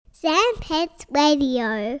Sandpants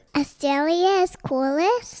Radio, Australia's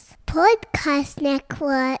coolest podcast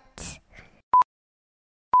network.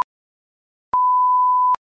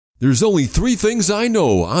 There's only three things I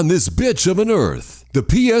know on this bitch of an earth. The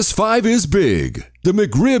PS5 is big, the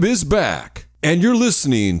McRib is back, and you're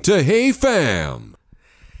listening to Hey Fam.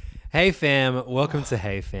 Hey fam, welcome to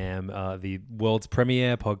Hey Fam, the world's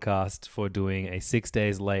premiere podcast for doing a 6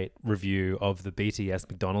 days late review of the BTS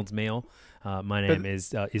McDonald's meal. My name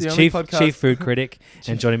is Chief Food Critic,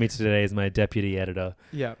 and joining me today is my deputy editor,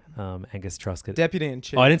 Angus Truscott. Deputy in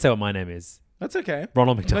Chief. Oh, I didn't say what my name is. That's okay.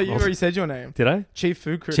 Ronald No, McDonald. you already said your name. Did I? Chief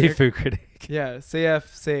Food Critic. Chief Food Critic. Yeah,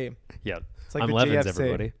 CFC. Yeah. It's like I'm the Levins, GFC.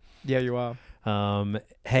 everybody. Yeah, you are.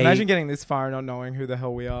 Hey, Imagine getting this far and not knowing who the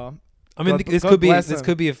hell we are. I mean, God- this God could be bless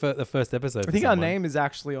the first episode. I for think our someone. name is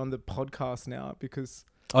actually on the podcast now because...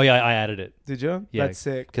 Oh yeah, I added it. Did you? Yeah, That's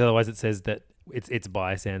sick. because otherwise it says that it's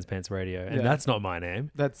by Sandpants Radio, and Yeah. that's not my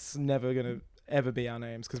name. That's never going to ever be our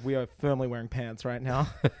names because we are firmly wearing pants right now.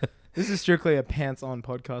 This is strictly a pants-on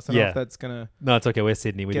podcast. I don't know if that's going to... No, it's okay. We're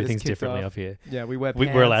Sydney. We Get do us things kicked differently off. up here. Yeah, we wear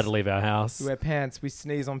pants. We're allowed to leave our house. We wear pants. We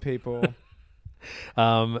sneeze on people.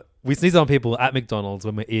 We sneeze on people at McDonald's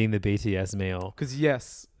when we're eating the BTS meal. Because,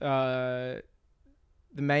 yes... the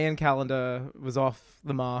Mayan calendar was off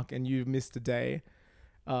the mark and you missed a day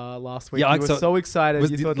last week. Yeah, you were so excited.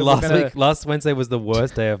 You thought that Last Wednesday was the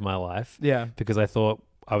worst day of my life. Yeah. Because I thought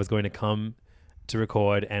I was going to come to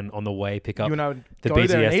record and on the way pick up You and I would the go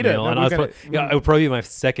there and BTS eat it. meal. No, And it would probably be my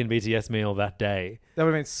second BTS meal that day. That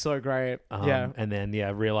would have been so great. And then,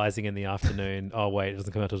 realizing in the afternoon, oh, wait, it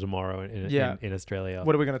doesn't come out till tomorrow in Australia.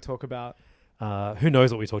 What are we going to talk about? Who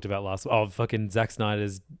knows what we talked about last? Oh, fucking Zack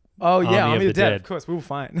Snyder's Oh, yeah, Army Army of of the the Dead. Dead. Of course, we were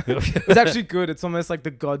fine. It was actually good. It's almost like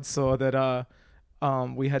the God saw that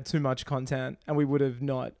we had too much content and we would have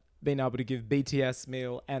not been able to give BTS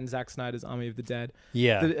meal and Zack Snyder's Army of the Dead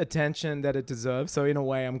the attention that it deserves. So in a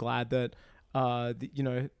way, I'm glad that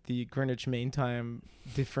the Greenwich Mean Time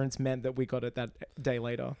difference meant that we got it that day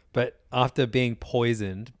later. But after being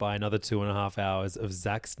poisoned by another 2.5 hours of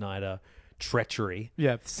Zack Snyder treachery.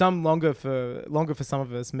 Yeah, some longer for some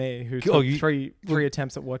of us. Me, who took three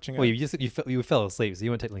attempts at watching it. Well, you fell asleep, so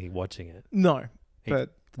you weren't technically watching it. No,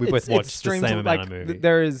 but we both watched the same amount of movie.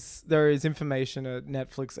 There is information at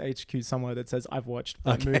Netflix HQ somewhere that says I've watched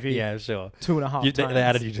that movie. Yeah, sure. 2.5 times. They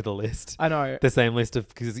added you to the list. I know the same list of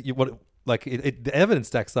because the evidence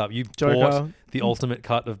stacks up. You bought the ultimate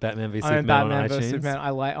cut of Batman v Superman on iTunes. Superman.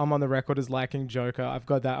 I'm on the record as liking Joker. I've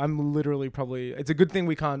got that. I'm literally probably. It's a good thing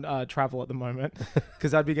we can't travel at the moment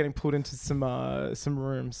because I'd be getting put into some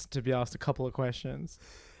rooms to be asked a couple of questions.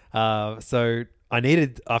 So I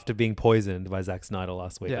needed, after being poisoned by Zack Snyder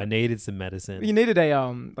last week, I needed some medicine. You needed a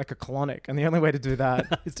like a colonic, and the only way to do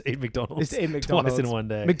that is to eat McDonald's. Twice in one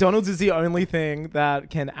day. McDonald's is the only thing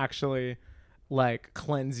that can actually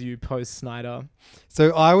cleanse you post Snyder.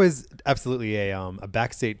 So I was absolutely a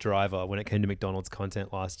backseat driver when it came to McDonald's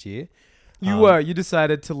content last year. You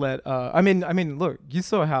decided to let I mean look, you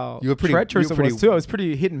saw how treacherous it was too. I was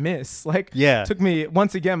pretty hit and miss. Took me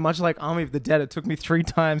once again, much like Army of the Dead, it took me 3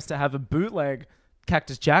 times to have a bootleg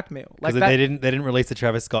Cactus Jack meal. Because they didn't release the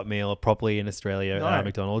Travis Scott meal properly in Australia at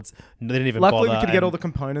McDonald's. They didn't even Luckily, bother. we could get all the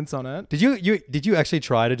components on it. Did you actually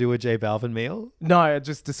try to do a J Balvin meal? No, it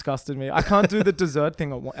just disgusted me. I can't do the dessert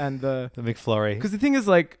thing and the McFlurry. Because the thing is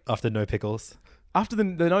after no pickles. After the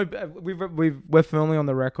no, we're firmly on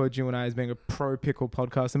the record, you and I, as being a pro pickle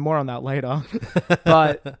podcast, and more on that later.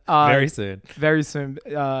 But very soon.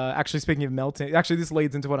 Actually, speaking of melting, this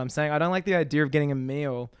leads into what I'm saying. I don't like the idea of getting a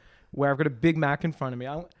meal where I've got a Big Mac in front of me.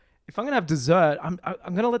 If I'm gonna have dessert, I'm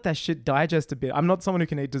gonna let that shit digest a bit. I'm not someone who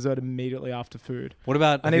can eat dessert immediately after food. What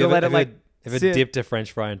about? I need to let it If it dipped a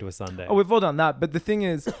French fry into a sundae. Oh, we've all done that. But the thing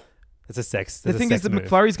is, it's a sex. The thing is, the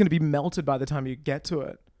McFlurry is going to be melted by the time you get to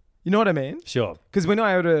it. You know what I mean? Sure. Because when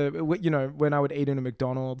I would eat in a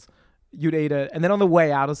McDonald's, you'd eat it, and then on the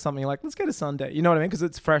way out of something, you're like, let's get a sundae. You know what I mean? Because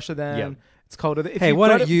it's fresher than, it's colder. Hey, why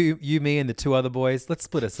don't you, me, and the 2 other boys, let's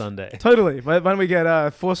split a sundae. Totally. Why don't we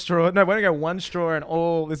get 4 straw? No, why don't we get 1 straw and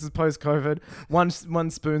all, this is post-COVID, one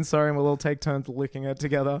spoon, and we'll all take turns licking it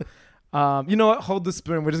together. You know what? Hold the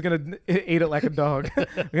spoon. We're just going to eat it like a dog. We're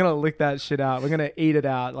going to lick that shit out. We're going to eat it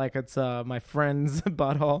out like it's my friend's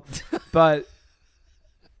butthole. But...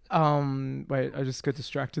 wait, I just got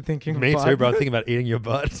distracted thinking. Me too, bro. Thinking about eating your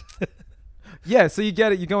butt. Yeah, so you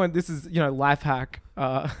get it. You go in. This is life hack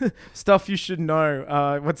stuff you should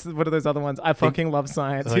know. What are those other ones? I fucking love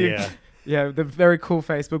science. Oh, yeah. Yeah, the very cool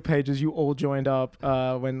Facebook pages you all joined up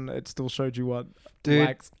when it still showed you what Dude,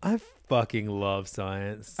 likes. I fucking love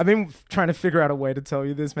science. I've been trying to figure out a way to tell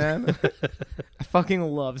you this, man. I fucking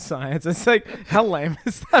love science. It's like, how lame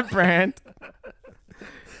is that brand?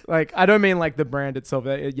 Like, I don't mean like the brand itself.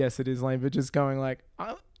 Yes, it is lame, but just going like,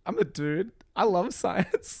 I'm a dude. I love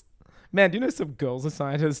science. Man, do you know some girls are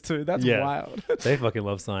scientists too? That's wild. They fucking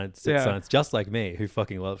love science. Yeah. Science, just like me, who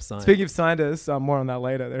fucking loves science. Speaking of scientists, more on that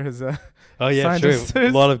later. There is a scientist true. A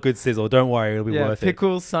lot of good sizzle. Don't worry, it'll be worth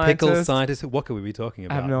pickle it. Scientist. Pickle scientist. What could we be talking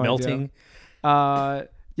about? I have no Melting. Idea.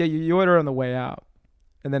 You order on the way out,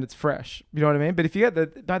 and then it's fresh. You know what I mean? But if you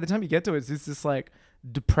get by the time you get to it, it's this like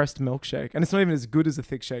depressed milkshake, and it's not even as good as a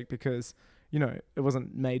thick shake because it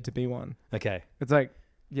wasn't made to be one. Okay. It's like.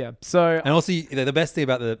 Yeah. So and also the best thing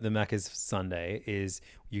about the Macca's sundae is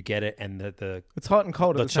you get it and the it's hot and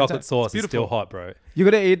cold. The chocolate sauce is still hot, bro. You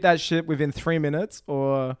got to eat that shit within 3 minutes,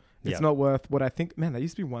 or it's not worth what I think. Man, they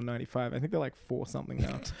used to be $1.95. I think they're like $4 something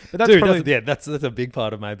now. But that's dude, that's a big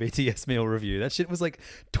part of my BTS meal review. That shit was like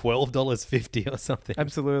 $12.50 or something.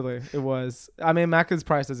 Absolutely, it was. I mean, Macca's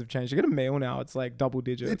prices have changed. You get a meal now; it's like double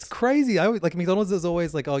digits. It's crazy. Like McDonald's is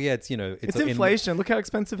always like, oh yeah, it's it's inflation. Look how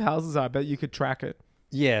expensive houses are. I bet you could track it.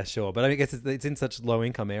 Yeah, sure, but I guess it's in such low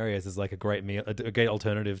income areas as like a great meal, a great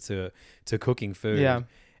alternative to cooking food. Yeah,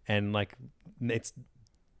 and like it's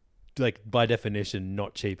like by definition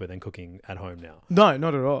not cheaper than cooking at home now. No,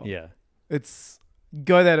 not at all. Yeah, it's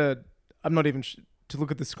go there to. I'm not even to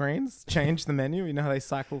look at the screens. Change the menu. You know how they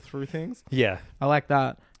cycle through things. Yeah, I like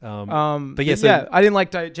that. But yeah, I didn't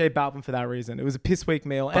like J Balvin for that reason. It was a piss weak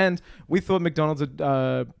meal, and we thought McDonald's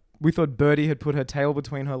had. We thought Birdie had put her tail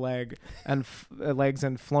between her legs and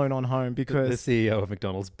flown on home because the CEO of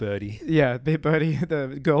McDonald's, Birdie. Yeah, Birdie,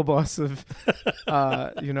 the girl boss of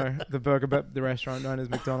the restaurant known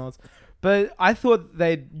as McDonald's. But I thought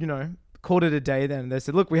they'd called it a day. Then they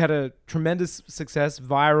said, "Look, we had a tremendous success,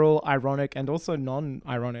 viral, ironic, and also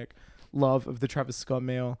non-ironic love of the Travis Scott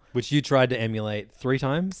meal, which you tried to emulate 3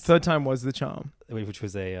 times. Third time was the charm, which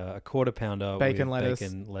was a quarter pounder bacon,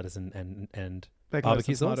 with lettuce, and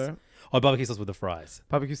barbecue sauce. Oh, barbecue sauce with the fries.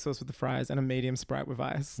 Barbecue sauce with the fries and a medium Sprite with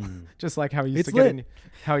ice, just like how we used to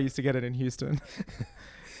get it in Houston.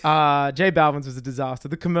 J Balvin's was a disaster.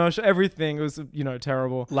 The commercial, everything was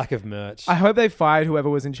terrible. Lack of merch. I hope they fired whoever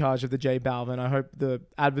was in charge of the J Balvin. I hope the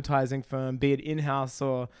advertising firm, be it in-house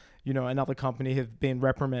or another company, have been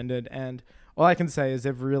reprimanded. And all I can say is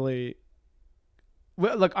they've really.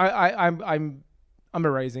 Well, look, I'm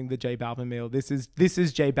erasing the J Balvin meal. This is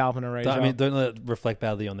J Balvin erasure. I mean, don't let it reflect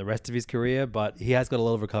badly on the rest of his career, but he has got a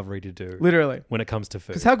lot of recovery to do. Literally, when it comes to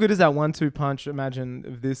food. Because how good is that 1-2 punch? Imagine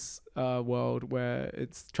of this world where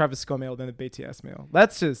it's Travis Scott meal then the BTS meal.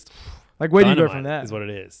 That's just like where do you go from there? Is what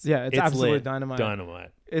it is. Yeah, it's absolute lit. dynamite.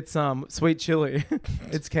 Dynamite. It's sweet chili.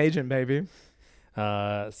 It's Cajun, baby.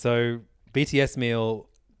 So BTS meal,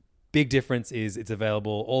 big difference is it's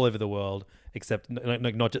available all over the world. Except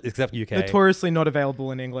except UK. Notoriously not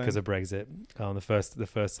available in England because of Brexit. The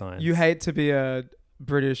first sign. You hate to be a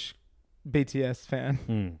British BTS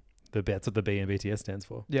fan. That's what the B in BTS stands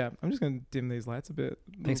for. Yeah, I'm just gonna dim these lights a bit.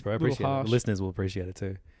 Thanks, bro. I appreciate it. The listeners will appreciate it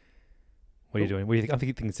too. What are you doing? What do you think? I'm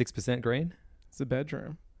thinking 6% green. It's a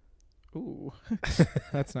bedroom. Ooh,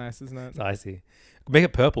 that's nice, isn't it? It's icy. Make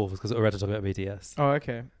it purple because we're about to talk about BTS. Oh,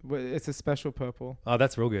 okay. Well, it's a special purple. Oh,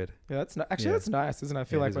 that's real good. Yeah, that's that's nice, isn't it? I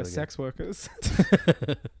feel like we're really sex workers.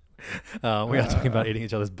 We are talking about eating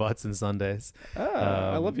each other's butts and Sundays.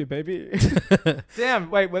 I love you, baby.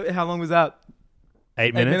 Damn. Wait, how long was that?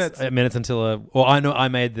 8 minutes. 8 minutes until I know I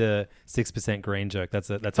made the 6% green joke. That's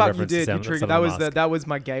a reference to Son of the Mask. That was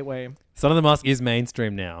my gateway. Son of the Mask is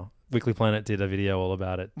mainstream now. Weekly Planet did a video all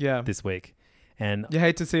about it this week. And you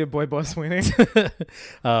hate to see a boy boss winning.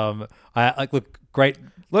 I look great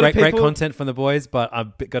content from the boys, but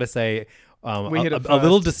I've got to say a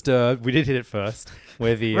little disturbed. We did hit it first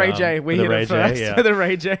with the Ray J. We hit it first with the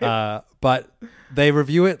Ray J. But they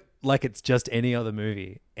review it like it's just any other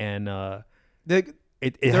movie, and they're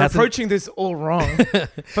approaching this all wrong.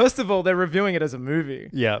 First of all, they're reviewing it as a movie.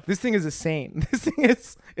 Yeah, this thing is a scene. This thing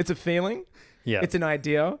it's a feeling. Yeah, it's an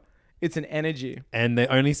idea. It's an energy. And they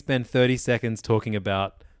only spend 30 seconds talking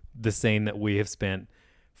about the scene that we have spent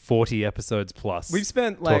 40 episodes plus. We've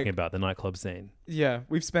spent talking about the nightclub scene. Yeah,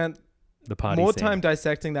 we've spent the party more scene. time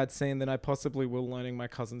dissecting that scene than I possibly will learning my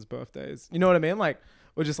cousin's birthdays. You know what I mean? Like,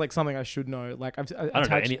 or just like something I should know. Like I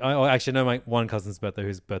don't know. I actually know my one cousin's birthday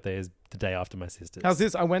whose birthday is the day after my sister's. How's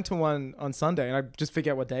this? I went to one on Sunday and I just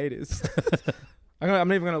figure out what day it is. I'm not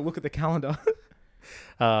even going to look at the calendar.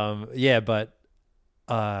 Yeah, but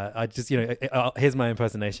I just here's my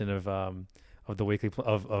impersonation of of the weekly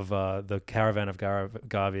of the caravan of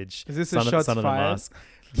garbage. Is this a shots Son of the fired? Mask?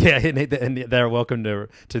 Yeah, and they're welcome to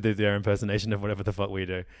do their impersonation of whatever the fuck we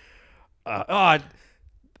do.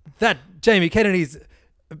 That Jamie Kennedy's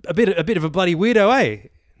a bit of a bloody weirdo, eh?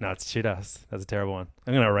 No, it's shit ass. That's a terrible one.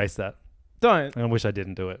 I'm gonna erase that. Don't. I wish I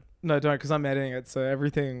didn't do it. No, don't, because I'm editing it, so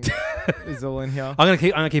everything is all in here. I'm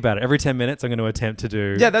gonna keep at it. Every 10 minutes, I'm gonna attempt to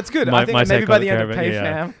do. Yeah, that's good. I think maybe by the end of Pay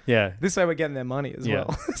Fam, yeah. this way we're getting their money as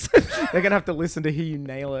well. They're gonna have to listen to hear you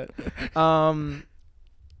nail it.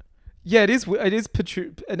 Yeah, it is.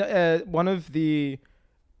 One of the.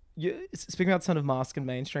 Speaking about Son of Mask and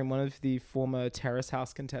Mainstream, one of the former Terrace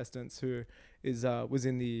House contestants who was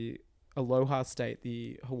in the Aloha State,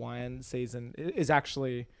 the Hawaiian season, is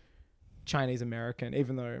actually Chinese American,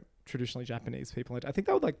 even though traditionally Japanese people. I think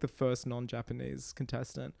they were like the first non-Japanese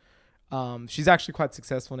contestant. She's actually quite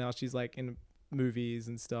successful now. She's like in movies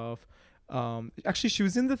and stuff. Actually, she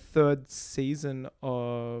was in the 3rd season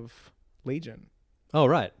of Legion. Oh,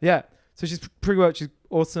 right. Yeah. So she's pretty well. She's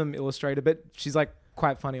awesome illustrator, but she's like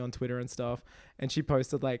quite funny on Twitter and stuff. And she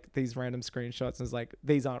posted like these random screenshots and was like,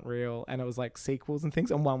 these aren't real. And it was like sequels and things.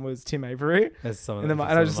 And one was Tim Avery. And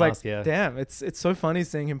I was just like, damn, it's so funny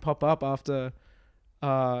seeing him pop up after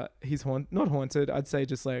he's not haunted. I'd say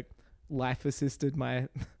just like life assisted my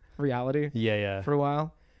reality. Yeah. For a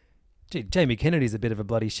while. Gee, Jamie Kennedy's a bit of a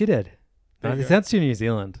bloody shithead. No, it sounds too New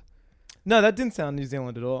Zealand. No, that didn't sound New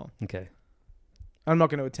Zealand at all. Okay. I'm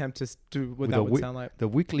not going to attempt to do what that would sound like. The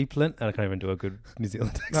weekly plint. I can't even do a good New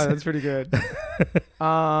Zealand accent. No, that's pretty good. But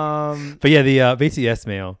yeah, the BTS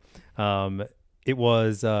meal. It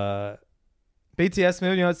was BTS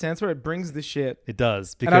meal. You know what it stands for? It brings the shit. It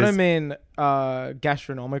does. Because and I don't mean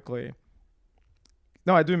gastronomically.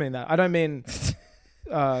 No, I do mean that. I don't mean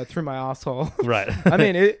through my asshole. Right. I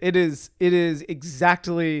mean it is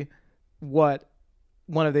exactly what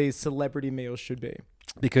one of these celebrity meals should be.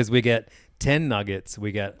 Because we get 10 nuggets,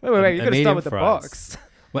 we get wait, you got to start with the box.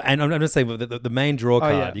 Well, and I'm just saying the main draw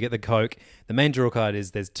card. You get the Coke. The main draw card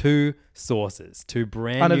is there's 2 sauces, 2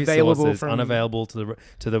 brand new sauces, unavailable to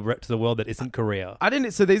the world that isn't Korea.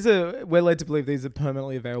 So we're led to believe these are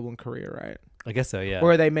permanently available in Korea, right? I guess so, yeah.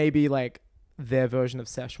 Or are they maybe like their version of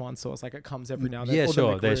Szechuan sauce, like it comes every now and then? Yeah,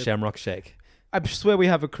 sure. There's Shamrock Shake. I swear we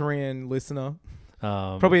have a Korean listener.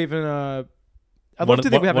 Probably even I'd love to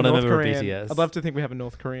think we have a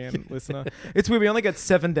North Korean listener. It's weird. We only get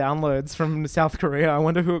 7 downloads from South Korea. I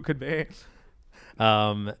wonder who it could be.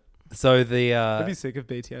 So the I'd be sick if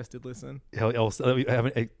BTS did listen. How many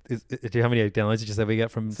downloads did you say we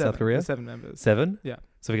get from 7, South Korea? 7 members. 7? Yeah.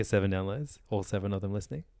 So we get 7 downloads. All 7 of them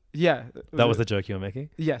listening. Yeah. That was the joke you were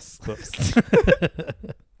making. Yes. Whoops.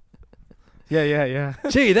 Yeah.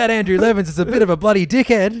 Gee, that Andrew Levins is a bit of a bloody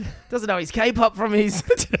dickhead. Doesn't know his K-pop from his.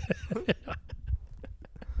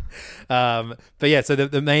 But yeah, so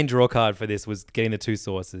the main draw card for this was getting the 2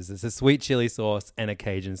 sauces. It's a sweet chili sauce and a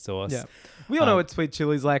Cajun sauce. Yeah. We all know what sweet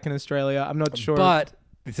chili's like in Australia. I'm not sure. But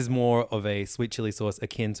this is more of a sweet chili sauce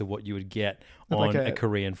akin to what you would get on a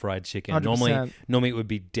Korean fried chicken. 100%. Normally it would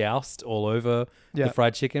be doused all over the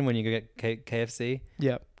fried chicken when you get KFC.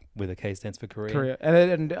 Yeah. With a K stands for Korea.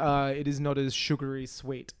 And it is not as sugary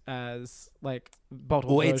sweet as like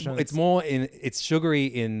bottled versions. It's sugary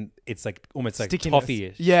in it's like almost like stickiness.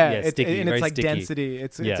 toffee-ish. Yeah, sticky, and it's like sticky. density.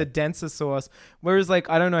 It's a denser sauce. Whereas like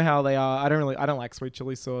I don't know how they are. I don't like sweet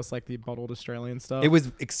chili sauce like the bottled Australian stuff. It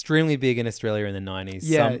was extremely big in Australia in the 90s.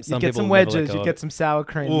 Yeah, you get some wedges, you get some sour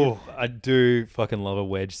cream. Oh, I do fucking love a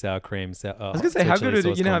wedge sour cream. I was gonna say how good it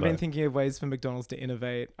is. You know, combo. I've been thinking of ways for McDonald's to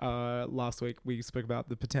innovate. Last week we spoke about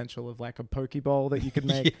the potential of like a poke bowl that you could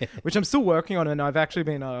make, which I'm still working on, and I've actually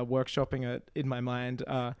been workshopping it in my mind.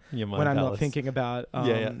 When I'm not thinking about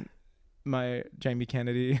my Jamie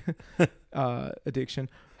Kennedy addiction.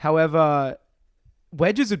 However,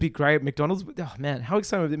 wedges would be great. McDonald's, oh man, how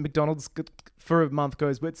exciting! McDonald's for a month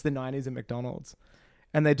goes, but it's the 90s at McDonald's.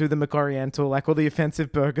 And they do the McOriental, like all the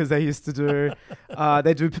offensive burgers they used to do.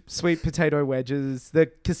 They do sweet potato wedges. The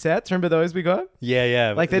cassettes, remember those we got?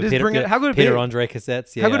 Yeah. Like they just bring it. How good Peter Andre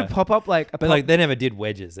cassettes. Yeah. How could it pop up like? But like they never did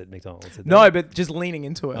wedges at McDonald's. No, but just leaning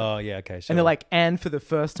into it. Oh yeah, okay, sure. And they're like, and for the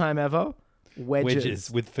first time ever,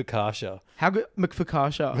 wedges with focaccia. How good?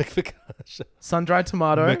 McFocaccia. McFocaccia. Sun-dried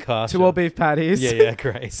tomato. Macascia. 2 all beef patties. Yeah,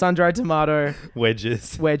 great. Sun-dried tomato. Wedges.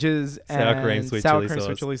 Sour cream, sweet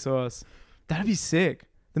chili sauce. That'd be sick.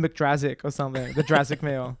 The McDrazic or something. The Drazic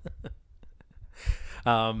meal.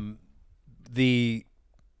 I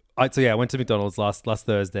went to McDonald's last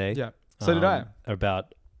Thursday. Yeah. So did I.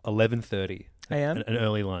 About 11:30 a.m. An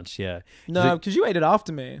early lunch. Yeah. No, because you ate it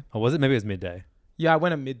after me. Oh, was it? Maybe it was midday. Yeah, I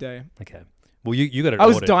went at midday. Okay. Well, you got it. I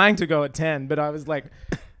was dying to go at 10, but I was like,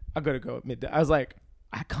 I got to go at midday. I was like,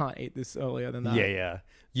 I can't eat this earlier than that. Yeah.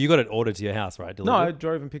 You got it ordered to your house, right? Delivered? No, I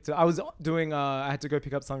drove and picked it. I was doing, I had to go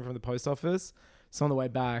pick up something from the post office. So on the way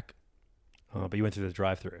back. Oh, but you went through the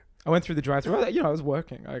drive-thru. I went through the drive-thru. I was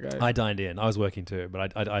working. I dined in. I was working too,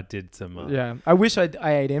 but I did some... yeah. I wish I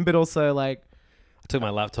ate in, but also like... I took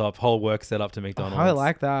my laptop, whole work set up to McDonald's. I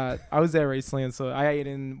like that. I was there recently, and so I ate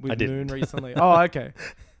in with Moon recently. Oh, okay.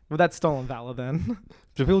 Well, that's stolen valor then.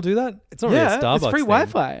 Do people do that? It's not really a Starbucks it's free thing.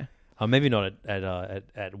 Wi-Fi. Maybe not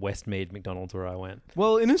at Westmead McDonald's where I went.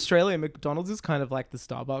 Well, in Australia, McDonald's is kind of like the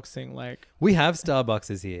Starbucks thing. Like we have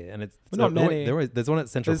Starbucks here, and it's not many. There's one at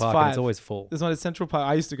Central Park, and it's always full. There's one at Central Park.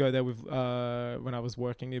 I used to go there with when I was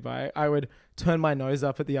working nearby. I would turn my nose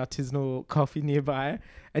up at the artisanal coffee nearby,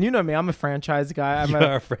 and you know me, I'm a franchise guy. You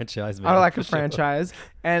are a franchise man. I like a franchise,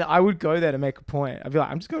 and I would go there to make a point. I'd be like,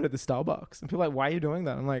 I'm just going to the Starbucks, and people are like, why are you doing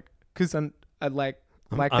that? I'm like, because I'd like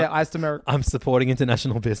their iced American. I'm supporting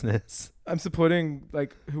international business. I'm supporting,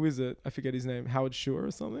 like, who is it? I forget his name. Howard Shore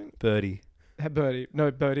or something? Birdie. Birdie.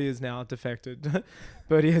 No, Birdie is now defected.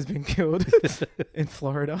 Birdie has been killed in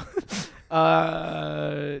Florida.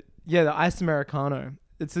 The iced Americano.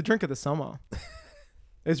 It's the drink of the summer.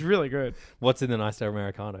 It's really good. What's in an iced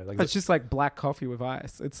Americano? It's just like black coffee with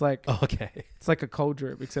ice. It's like... Oh, okay. It's like a cold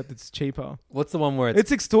drip, except it's cheaper. What's the one where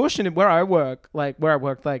it's extortion where I work.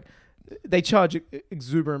 They charge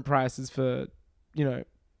exuberant prices for,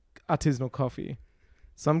 artisanal coffee.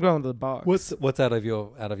 So I'm going to the box. What's out of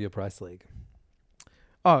your price league?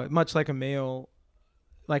 Oh, much like a meal.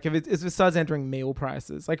 Like if it starts entering meal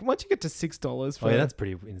prices, like once you get to $6 for that's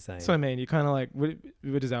pretty insane. So I mean, you kind of like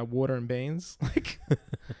what is that? Water and beans? Like,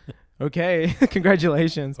 okay,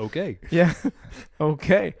 congratulations. Okay, yeah,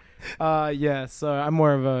 okay, yeah. So I'm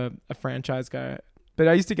more of a franchise guy, but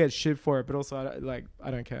I used to get shit for it, but also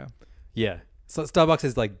I don't care. Yeah. So Starbucks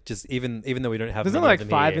is like just even though we don't have. There's only like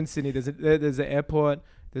 5 in Sydney. There's the airport.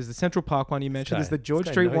 There's the Central Park one you mentioned. There's the George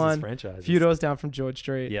Street one. A few doors down from George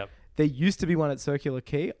Street. Yep. There used to be one at Circular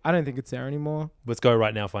Quay. I don't think it's there anymore. Let's go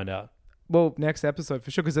right now. Find out. Well, next episode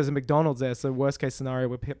for sure, because there's a McDonald's there. So worst case scenario,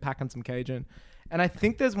 we're packing some Cajun. And I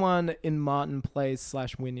think there's one in Martin Place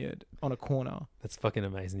 / Wynyard on a corner. That's fucking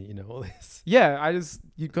amazing that you know all this. Yeah,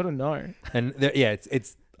 you got to know. And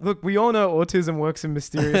it's look, we all know autism works in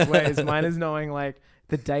mysterious ways. Mine is knowing like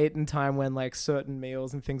the date and time when like certain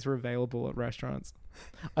meals and things were available at restaurants.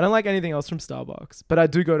 I don't like anything else from Starbucks, but I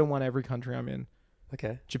do go to one every country I'm in.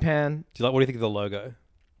 Okay. Japan. What do you think of the logo?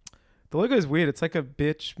 The logo is weird. It's like a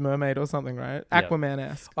bitch mermaid or something, right? Yep.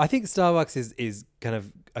 Aquaman-esque. I think Starbucks is kind of...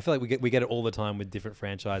 I feel like we get it all the time with different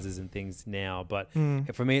franchises and things now. But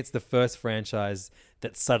for me, it's the first franchise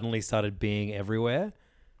that suddenly started being everywhere.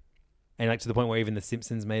 And like to the point where even The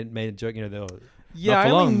Simpsons made a joke. I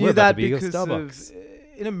only knew that because Starbucks.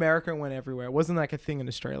 In America, it went everywhere. It wasn't like a thing in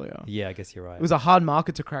Australia. Yeah, I guess you're right. It was a hard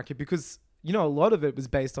market to crack it because... a lot of it was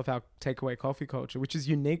based off our takeaway coffee culture, which is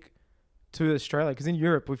unique to Australia. Because in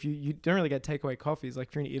Europe, if you don't really get takeaway coffees, like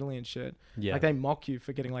if you're in Italy and shit, like they mock you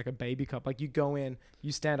for getting like a baby cup. Like you go in,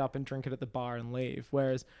 you stand up and drink it at the bar and leave.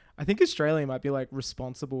 Whereas I think Australia might be like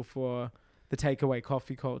responsible for the takeaway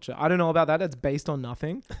coffee culture. I don't know about that. It's based on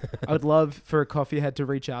nothing. I would love for a coffee head to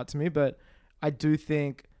reach out to me, but I do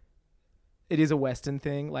think it is a Western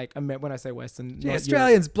thing. Like when I say Western,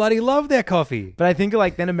 Australians bloody love their coffee. But I think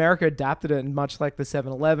like then America adapted it, and much like the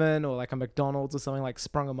 7-Eleven or like a McDonald's or something, like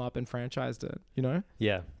sprung them up and franchised it.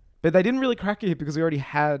 Yeah. But they didn't really crack it here because we already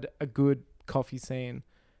had a good coffee scene.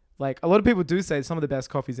 Like a lot of people do say some of the best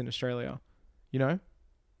coffees in Australia.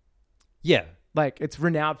 Yeah. Like it's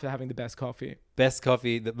renowned for having the best coffee. Best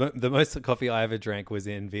coffee. The most coffee I ever drank was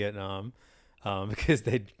in Vietnam. Because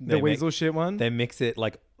the weasel shit one. They mix it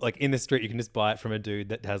like in the street. You can just buy it from a dude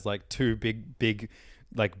that has like 2 big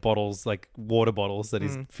like bottles, like water bottles that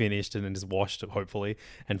is finished and then just washed, hopefully.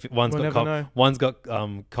 And one's got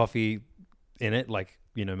coffee in it, like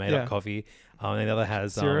made up coffee. And the other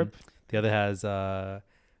has syrup. The other has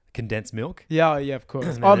condensed milk. Yeah, of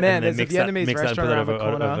course. Oh man, there's a Vietnamese restaurant around the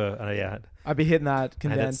corner. I'd be hitting that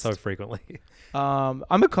condensed so frequently. I'm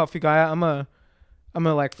a coffee guy. I'm a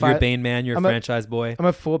like... You're a bean man. You're a franchise boy. I'm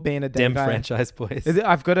a 4 bean a day Dem guy. franchise boys.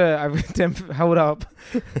 Hold up.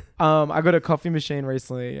 I got a coffee machine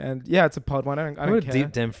recently, and yeah, it's a pod one. I don't care.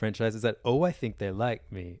 Deep Dem franchise is that? Oh, I think they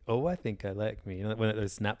like me. Oh, I think I like me. When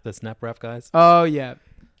those snap wrap guys. Oh yeah.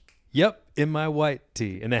 Yep, in my white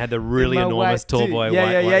tee, and they had the really enormous tall boy.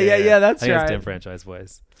 Yeah. That's right. It's Dem franchise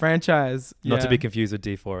boys. Franchise, not to be confused with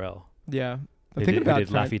D4L. Yeah, I think about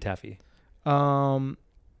Laffy Taffy.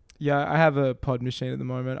 Yeah, I have a pod machine at the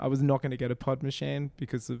moment. I was not going to get a pod machine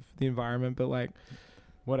because of the environment, but like,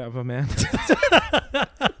 whatever, man.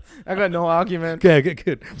 I got no argument. Yeah,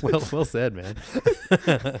 good. Well said, man.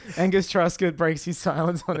 Angus Truscott breaks his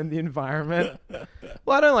silence on the environment.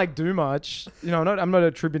 Well, I don't do much. I'm not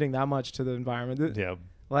attributing that much to the environment. Yeah.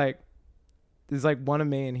 There's one of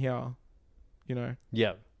me in here.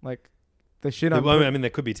 Yeah. The shit there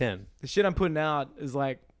could be 10. The shit I'm putting out is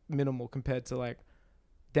minimal compared to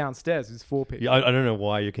downstairs is 4 people. Yeah, I don't know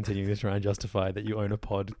why you're continuing to try and justify that you own a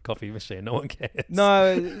pod coffee machine. No one cares.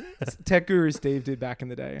 No, Tech Guru Steve did back in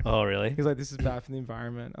the day. Oh, really? He's like, this is bad for the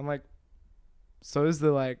environment. I'm like, so is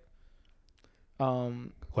the wait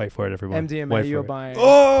for it, everyone. MDMA you're buying.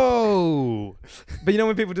 Oh! But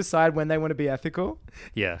when people decide when they want to be ethical?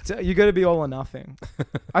 Yeah. You got to be all or nothing.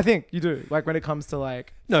 I think you do. When it comes to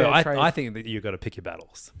No, I think that you got to pick your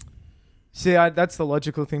battles. See, that's the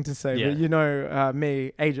logical thing to say. Yeah. But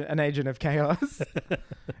me, an agent of chaos.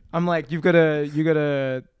 I'm like, you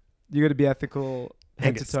gotta be ethical.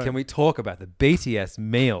 Angus, can we talk about the BTS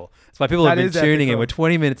meal? That's why people have been tuning in. We're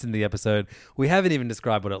 20 minutes into the episode. We haven't even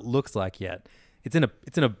described what it looks like yet. It's in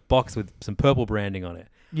a box with some purple branding on it.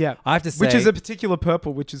 Yeah, I have to say, which is a particular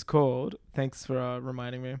purple, which is called. Thanks for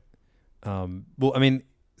reminding me.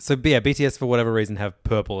 BTS for whatever reason have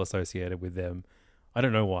purple associated with them. I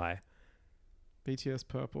don't know why. BTS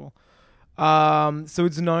purple. So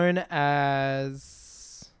it's known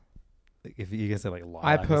as. If you can say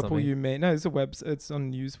I Purple You mean? No, it's it's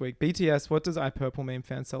on Newsweek. BTS. What does I Purple mean?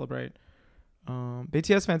 Fans celebrate.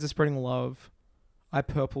 BTS fans are spreading love. I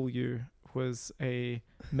Purple You was a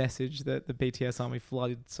message that the BTS army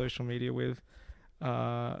flooded social media with.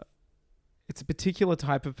 It's a particular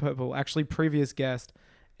type of purple. Actually, previous guest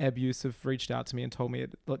Eb Yusuf reached out to me and told me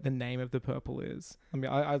what the name of the purple is.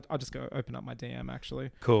 I'll just go open up my DM actually.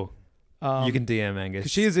 Cool. You can DM Angus.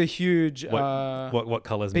 She is a huge what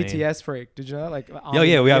colors BTS mean? Freak. Did you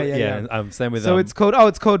know? Same with. So it's called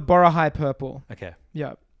Borahai Purple. Okay.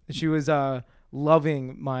 Yeah. She was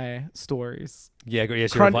loving my stories. Yeah, yeah.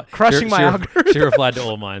 Crushing my algorithm. She replied to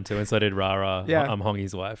all mine too, and so did Rara. Yeah.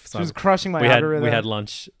 Hongi's wife. So she was crushing my algorithm. We had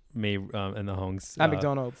lunch. Me and the Hongs at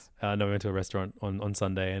McDonald's. No, we went to a restaurant on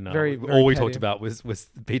Sunday, and very all we petty. talked about was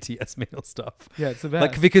BTS meal stuff. Yeah, it's the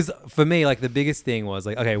best. Because for me, the biggest thing was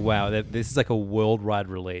okay, wow, this is a worldwide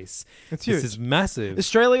release. It's huge. This is massive.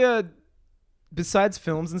 Australia, besides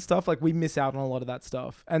films and stuff, we miss out on a lot of that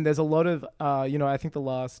stuff. And there's a lot of, I think the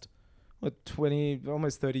last 20,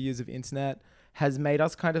 almost 30 years of internet has made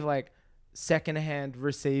us kind of secondhand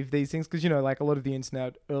receive these things because a lot of the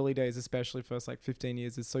internet early days, especially first 15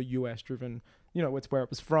 years, is so US driven. It's where it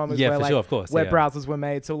was from. Yeah, for sure, of course. Web browsers were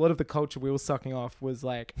made, so a lot of the culture we were sucking off was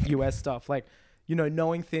US stuff.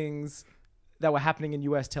 Knowing things that were happening in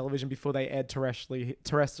US television before they aired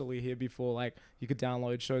terrestrially here before you could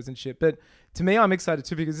download shows and shit. But to me, I'm excited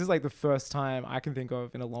too because this is the first time I can think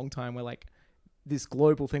of in a long time where this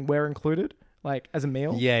global thing we're included. As a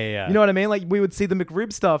meal. Yeah. You know what I mean? We would see the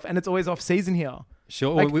McRib stuff and it's always off season here.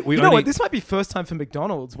 Sure. You know what? This might be first time for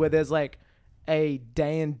McDonald's where there's a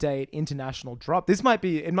day and date international drop. It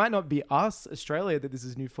might not be us, Australia, that this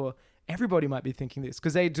is new for. Everybody might be thinking this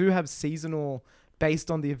because they do have seasonal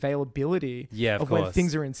based on the availability of when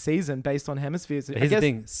things are in season based on hemispheres. But here's the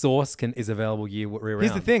thing, sauce is available year round.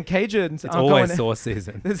 Here's the thing, Cajuns it's always sauce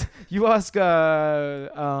season. You ask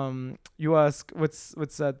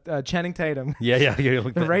what's Channing Tatum. Yeah.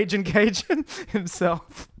 The Raging Cajun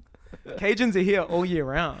himself. Cajuns are here all year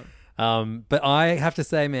round. But I have to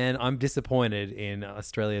say, man, I'm disappointed in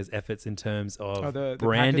Australia's efforts in terms of the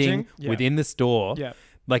branding within the store. Yeah.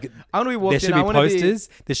 I want to be walked there should in. be posters.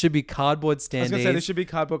 There should be cardboard standees. I was going to say there should be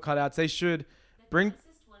cardboard cutouts. They should bring.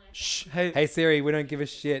 Shh, hey Siri, we don't give a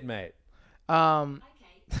shit, mate.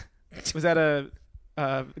 Was that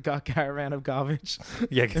a caravan of garbage?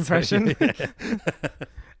 Yeah, impression.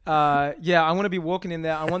 I want to be walking in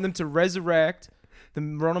there. I want them to resurrect the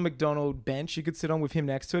Ronald McDonald bench you could sit on with him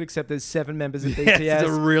next to it, except there's 7 members of BTS. It's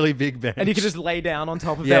a really big bench. And you could just lay down on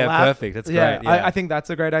top of their lap. Yeah, perfect. That's great. Yeah. I think that's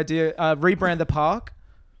a great idea. Rebrand the park.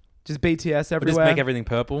 Just BTS everywhere. Just make everything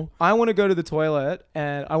purple. I want to go to the toilet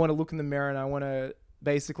and I want to look in the mirror and I want to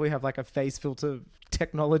basically have a face filter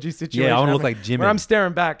technology situation. Yeah, I want to look like Jimmy. Where I'm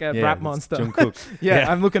staring back at Rap Monster. John Cook.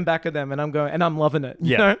 I'm looking back at them and I'm going, and I'm loving it.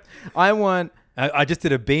 You know? I just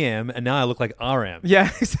did a BM and now I look like RM.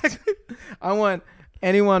 Yeah, exactly. I want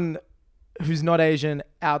anyone who's not Asian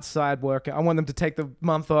outside working. I want them to take the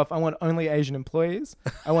month off. I want only Asian employees.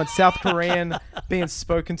 I want South Korean being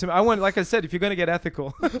spoken to. I want, like I said, if you're going to get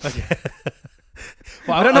ethical. Okay.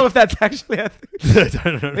 Well, I don't know if that's actually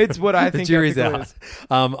ethical. It's what I think. The jury's out. Is.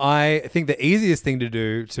 I think the easiest thing to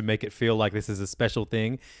do to make it feel like this is a special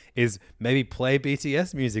thing is maybe play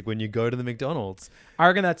BTS music when you go to the McDonald's. I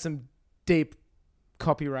reckon that's some deep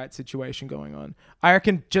copyright situation going on. I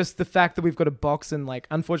reckon just the fact that we've got a box and like,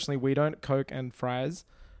 unfortunately, we don't Coke and fries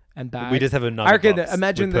and bag. We just have a nugget I reckon box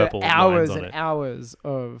imagine with the purple hours lines on and it. hours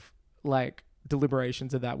of like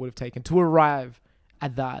deliberations that would have taken to arrive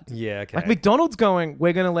at that. Yeah, okay. Like McDonald's going,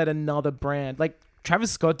 we're going to let another brand, like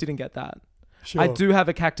Travis Scott didn't get that. Sure. I do have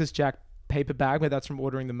a Cactus Jack paper bag, but that's from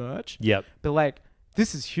ordering the merch. Yep. But like,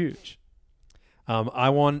 this is huge. I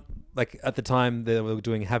want, like, at the time that we were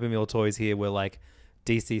doing Happy Meal toys here, were like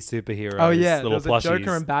DC superheroes. Oh yeah, little there was plushies. a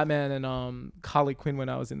Joker and Batman and Harley Quinn when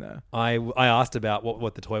I was in there. I asked about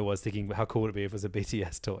what the toy was, thinking how cool would it be if it was a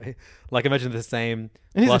BTS toy. Like, imagine the same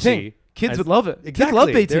And here's the plushie. thing, kids would love it. Exactly. Kids love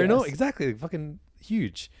BTS. They're not, exactly. Fucking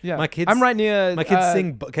huge. Yeah. My kids. I'm right near. My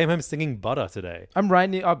kids came home singing Butter today. I'm right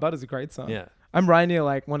near. Oh, Butter's a great song. Yeah. I'm right near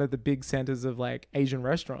like one of the big centers of like Asian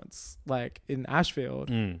restaurants, like in Ashfield.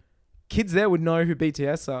 Kids there would know who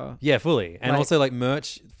BTS are. Yeah, fully. And Like- also, like,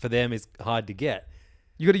 merch for them is hard to get.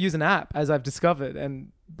 You got to use an app, as I've discovered,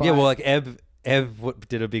 and buy. Yeah, well, like Ev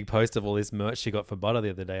did a big post of all this merch she got for Butter the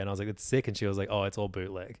other day, and I was like, it's sick, and she was like, oh, it's all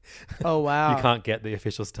bootleg. Oh wow. You can't get the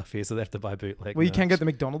official stuff here, so they have to buy bootleg. Well, you can merch. get the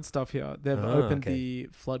McDonald's stuff here. They've opened okay. the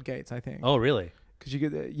floodgates, I think. Oh, really? Because you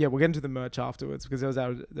get, we'll get into the merch afterwards because there was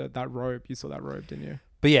that robe. You saw that robe, didn't you?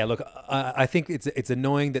 But yeah, look, I think it's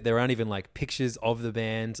annoying that there aren't even like pictures of the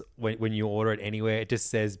band when you order it anywhere. It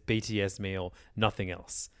just says BTS meal, nothing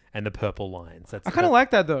else, and the purple lines. I kind of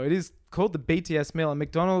like that though. It is called the BTS meal, and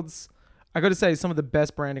McDonald's, I got to say, is some of the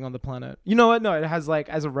best branding on the planet. You know what? No, it has like,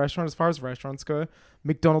 as a restaurant, as far as restaurants go,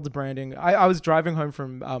 McDonald's branding. I was driving home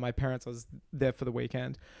from my parents. I was there for the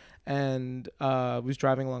weekend, and was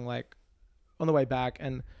driving along like on the way back,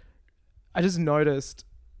 and I just noticed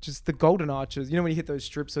just the golden arches. You know when you hit those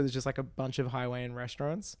strips, so there's just like a bunch of highway and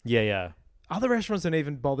restaurants. Yeah. Other restaurants don't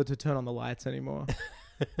even bother to turn on the lights anymore.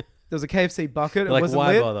 There was a KFC bucket. It Like, wasn't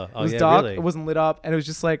why lit. bother? Oh, It was yeah, dark. really? It wasn't lit up, and it was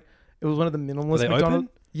just like it was one of the minimalist Were they McDonald's. open?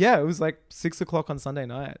 Yeah, it was like 6 o'clock on Sunday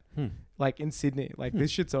night, like in Sydney. Like this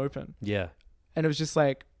shit's open, Yeah. and it was just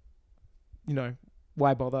like, you know,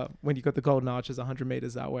 why bother when you got the golden arches 100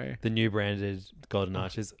 meters that way? The new branded Golden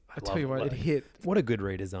Arches. I tell you what, it hit. What a good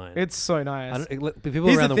redesign. It's so nice. People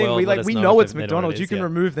Here's around the the thing: world we let us we know know if it's they know what it McDonald's. You is, can yeah.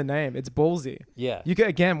 remove the name. It's ballsy. Yeah. You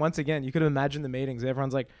could once again, you could imagine the meetings.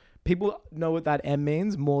 Everyone's like, people know what that M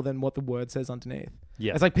means more than what the word says underneath.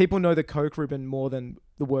 Yeah. It's like people know the Coke ribbon more than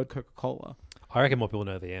the word Coca-Cola. I reckon more people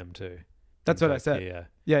know the M too. That's than what I Coke, said.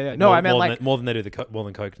 Yeah. Yeah. No, I meant like, more than they do more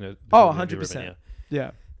than Coke. oh, the 100%. ribbon,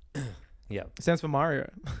 yeah. Yeah. It stands for Mario.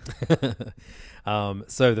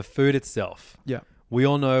 So the food itself. Yeah. We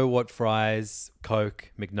all know what fries,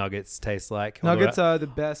 Coke, McNuggets taste like. Nuggets are the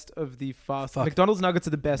best of the fast. Fuck. McDonald's nuggets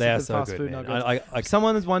are the best They are of the so fast good, food man. nuggets.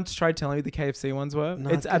 Someone has once tried telling me the KFC ones were. No,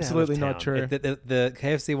 It's get out of absolutely not town. true. The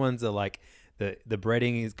KFC ones are like the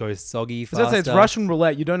breading goes soggy So faster. it's Russian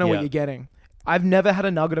roulette. You don't know Yeah. what you're getting. I've never had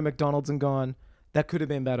a nugget at McDonald's and gone, that could have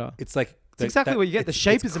been better. It's like It's exactly what you get. The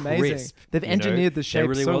shape is amazing. crisp, They've you know? engineered the shape They're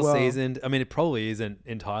really so well. seasoned. I mean, it probably isn't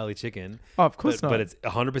entirely chicken. Oh, of course not. But it's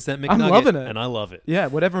 100% McNugget. I'm loving it. And I love it. Yeah,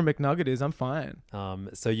 whatever a McNugget is, I'm fine.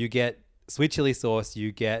 So you get sweet chili sauce,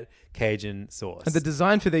 you get Cajun sauce. And the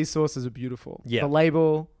design for these sauces are beautiful. Yeah. The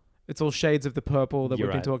label, it's all shades of the purple that You're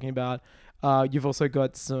we've been right. talking about. You've also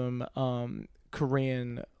got some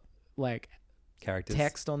Korean like characters.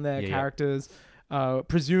 text on their Yeah, yeah. characters,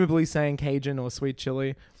 presumably saying Cajun or sweet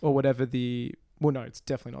chili or whatever the. Well, no, it's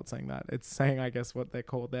definitely not saying that. It's saying, I guess, what they're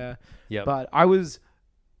called there. Yep. But I was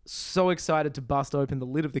so excited to bust open the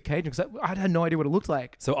lid of the Cajun because I had no idea what it looked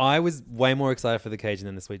like. So I was way more excited for the Cajun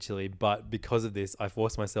than the sweet chili, but because of this, I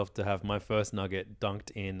forced myself to have my first nugget dunked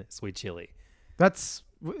in sweet chili. That's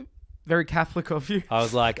very Catholic of you. I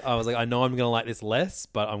was like, I know I'm gonna like this less,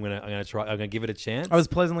 but I'm gonna try. I'm gonna give it a chance. I was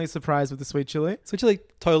pleasantly surprised with the sweet chili. sweet chili,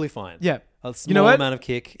 totally fine. Yeah. A small You know what? amount of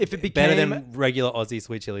kick. If it better became- than regular Aussie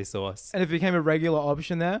sweet chili sauce. And if it became a regular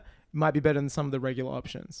option there, it might be better than some of the regular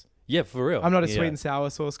options. Yeah, for real. I'm not a Yeah. sweet and sour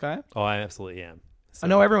sauce guy. Oh, I absolutely am. So I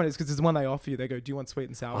know everyone is because it's the one they offer you. They go, do you want sweet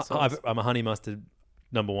and sour sauce? I'm a honey mustard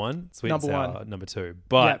number one, sweet Number and sour one. number two.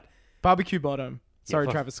 But Yeah. Barbecue bottom. Sorry,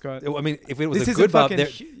 fuck. Travis Scott. I mean, if it was This a isn't good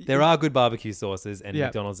fucking there are good barbecue sauces, and Yeah.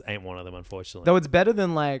 McDonald's ain't one of them, unfortunately. Though it's better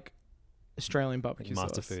than like Australian barbecue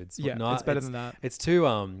Master sauce. Foods. Yeah, No, it's better than that. It's too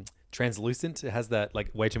translucent. It has that like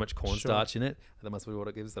way too much cornstarch Sure. in it. That must be what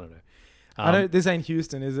it gives. I don't know. I don't. This ain't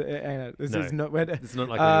Houston, is it? Ain't it? This No. is not. It's not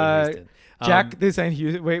like we live in Houston. Jack, this ain't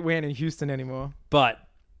Houston. We ain't in Houston anymore. But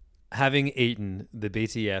having eaten the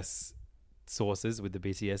BTS sauces with the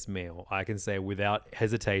BTS meal, I can say without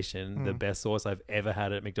hesitation, the best sauce I've ever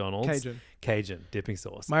had at McDonald's. Cajun dipping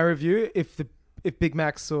sauce. My review: if Big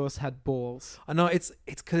Mac sauce had balls. I know it's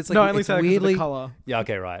because it's like No, I only it's say that 'cause of weirdly the color. Yeah.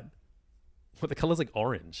 Okay. Right. What, the color's like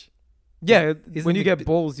orange? Yeah, when you get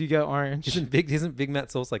balls, you get orange. Isn't Big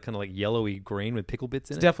Mac sauce like kind of like yellowy green with pickle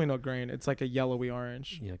bits in it? It's definitely not green. It's like a yellowy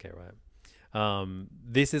orange. Yeah, okay, right.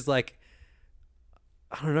 This is like,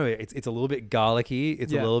 I don't know. It's a little bit garlicky.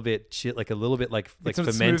 It's a little bit like a little bit like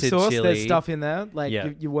fermented sauce. chili. There's stuff in there. Like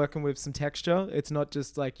you're working with some texture. It's not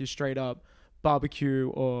just like your straight up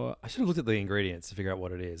barbecue or. I should have looked at the ingredients to figure out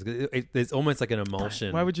what it is. There's almost like an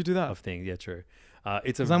emulsion. Why would you do that? Of things. Yeah, true.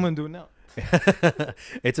 Because I'm gonna do it now.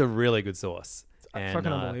 It's a really good sauce. And,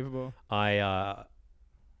 fucking unbelievable. I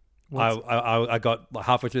got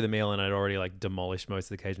halfway through the meal and I'd already like demolished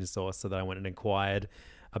most of the Cajun sauce, so that I went and inquired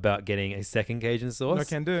about getting a second Cajun sauce. No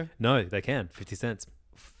can do. No, they can. 50 cents.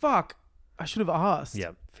 Fuck. I should have asked.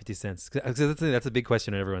 Yeah, 50 cents. That's a big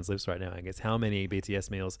question on everyone's lips right now, I guess. How many BTS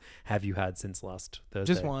meals have you had since last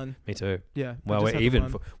Thursday? Just one. Me too. Yeah. Well, we're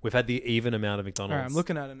even. We've had the even amount of McDonald's. All right, I'm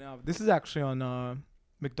looking at it now. This is actually on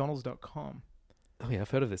McDonald's.com. Oh yeah, I've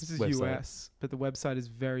heard of this. This is website. US, but the website is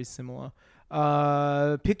very similar.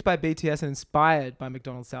 Picked by BTS and inspired by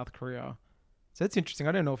McDonald's South Korea. So that's interesting.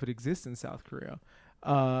 I don't know if it exists in South Korea.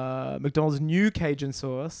 McDonald's new Cajun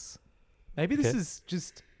sauce. Maybe this is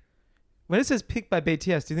just... When it says picked by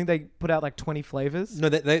BTS, do you think they put out like 20 flavors? No,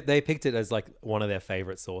 they picked it as like one of their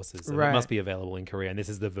favorite sauces. So right. It must be available in Korea, and this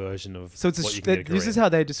is the version of so it's what you can get in Korea. This is how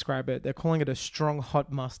they describe it. They're calling it a strong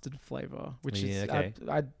hot mustard flavor, which is okay.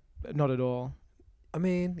 I not at all. I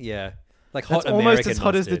mean, yeah. Like hot That's American almost as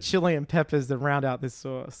hot mustard. as the chili and peppers that round out this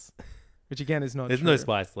sauce, which again is not There's true. no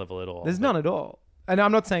spice level at all. There's none at all. And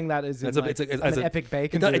I'm not saying that as in I'm an epic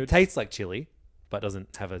bacon dude. It tastes like chili, but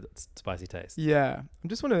doesn't have a spicy taste. Yeah.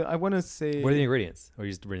 I want to see... What are the ingredients? Or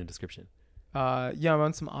you just read the description? Yeah, I'm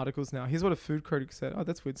on some articles now. Here's what a food critic said. Oh,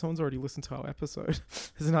 that's weird. Someone's already listened to our episode.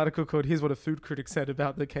 There's an article called Here's What a Food Critic Said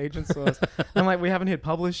About the Cajun Sauce. I'm like, we haven't hit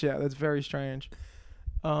publish yet. That's very strange.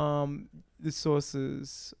 This sauce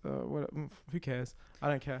is... who cares? I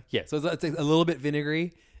don't care. Yeah, so it's a little bit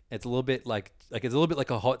vinegary. It's a little bit like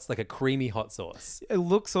a creamy hot sauce. It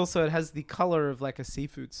looks also, it has the color of like a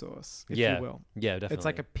seafood sauce, if you will. Yeah, definitely. It's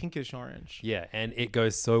like a pinkish orange. Yeah, and it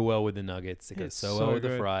goes so well with the nuggets. It goes so well with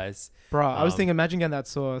the fries. Bro, I was thinking, imagine getting that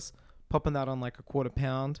sauce, popping that on like a quarter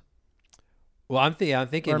pound. Well, I'm thinking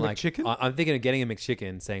like McChicken? I'm thinking of getting a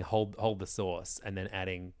McChicken, saying hold the sauce, and then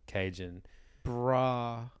adding Cajun.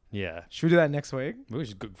 Bruh. Yeah. Should we do that next week? We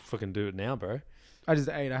should fucking do it now, bro. I just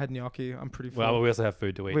ate. I had gnocchi. I'm pretty full. Well, we also have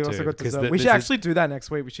food to eat, we too. Also got dessert. We should actually do that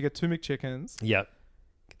next week. We should get 2 McChickens. Yep.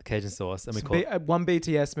 Cajun sauce. And one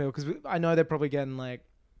BTS meal, because I know they're probably getting like...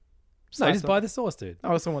 No, just buy the sauce, dude. I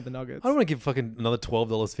also want the nuggets. I don't want to give fucking another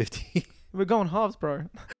 $12.50. We're going halves, bro.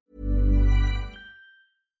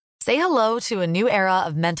 Say hello to a new era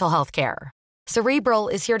of mental health care. Cerebral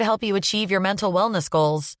is here to help you achieve your mental wellness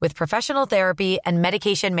goals with professional therapy and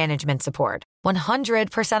medication management support.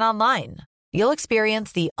 100% online. You'll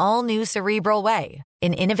experience the all-new Cerebral Way,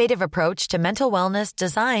 an innovative approach to mental wellness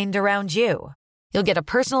designed around you. You'll get a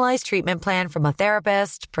personalized treatment plan from a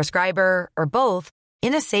therapist, prescriber, or both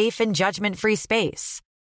in a safe and judgment-free space.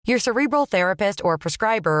 Your Cerebral therapist or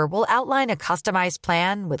prescriber will outline a customized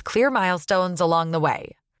plan with clear milestones along the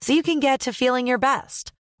way, so you can get to feeling your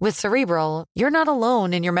best. With Cerebral, you're not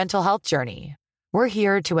alone in your mental health journey. We're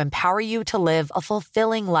here to empower you to live a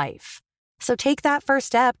fulfilling life. So take that first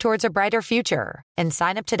step towards a brighter future and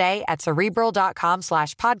sign up today at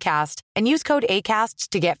Cerebral.com/podcast and use code ACAST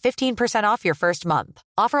to get 15% off your first month.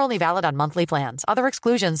 Offer only valid on monthly plans. Other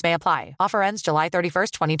exclusions may apply. Offer ends July 31st,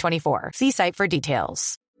 2024. See site for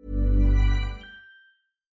details.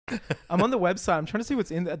 I'm on the website. I'm trying to see what's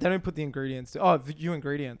in there. They don't put the ingredients. View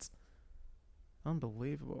ingredients.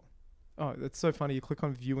 Unbelievable. Oh, that's so funny. You click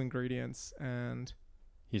on view ingredients and...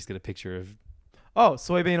 You just get a picture of... Oh,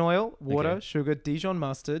 soybean oil, water, sugar, Dijon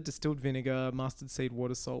mustard, distilled vinegar, mustard seed,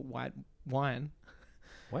 water, salt, white wine.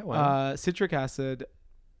 White wine? Citric acid,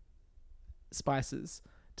 spices,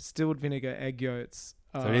 distilled vinegar, egg yolks,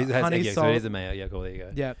 so it has honey, egg yolks. salt. So it is a mayo. Yeah, cool. There you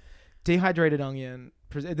go. Yeah. Dehydrated onion.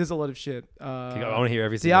 There's a lot of shit. I want to hear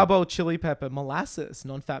every single... Diablo chili pepper, molasses,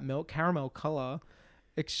 non-fat milk, caramel color,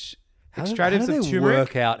 extractives of turmeric.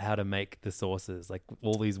 Work out how to make the sauces, like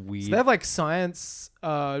all these weird... So they have like science, they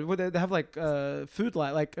have like food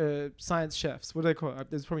science chefs. What do they call it?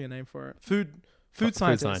 There's probably a name for it. Food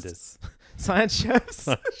scientists. Science chefs.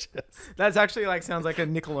 That's actually like sounds like a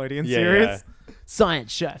Nickelodeon series. Yeah.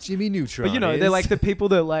 Science chefs. Jimmy Neutron. But you know, they're like the people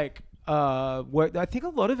that like work. I think a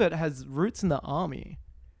lot of it has roots in the army.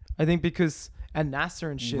 I think because... and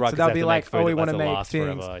NASA and shit. Right, so they'll be like, we want to make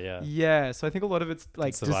things. Forever, yeah. So I think a lot of it's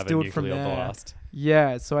like distilled from there. Blast.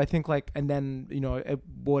 Yeah. So I think like, and then, you know, it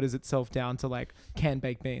waters itself down to like canned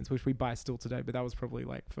baked beans, which we buy still today. But that was probably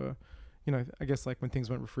like for, I guess like when things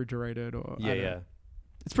went refrigerated or Yeah.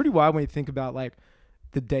 It's pretty wild when you think about like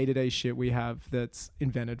the day-to-day shit we have that's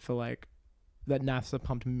invented for like that NASA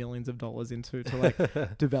pumped millions of dollars into to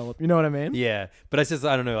like develop. You know what I mean? Yeah. But it's just,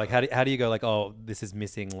 I don't know, like how do you go like, oh, this is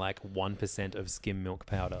missing like 1% of skim milk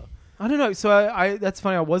powder? I don't know. So I that's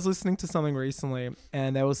funny. I was listening to something recently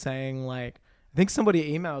and they were saying like, I think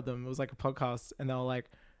somebody emailed them. It was like a podcast and they were like,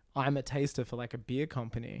 I'm a taster for like a beer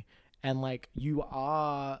company. And like you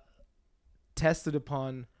are tested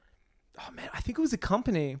upon, oh man, I think it was a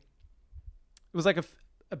company. It was like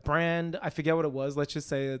a brand. I forget what it was. Let's just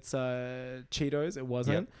say it's Cheetos. It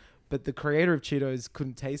wasn't. Yep. But the creator of Cheetos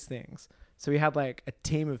couldn't taste things. So he had like a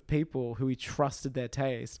team of people who he trusted their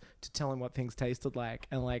taste to tell him what things tasted like.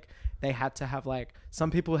 And like they had to have like, some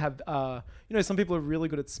people have, some people are really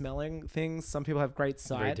good at smelling things. Some people have great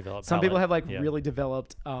sight. Some people have like really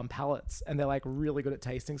developed palates and they're like really good at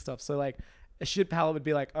tasting stuff. So like a shit palate would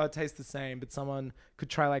be like, oh, it tastes the same. But someone could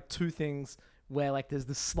try like two things where like there's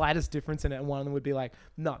the slightest difference in it. And one of them would be like,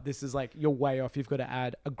 no, this is like, you're way off. You've got to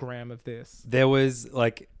add a gram of this. There was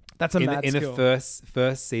like... That's in the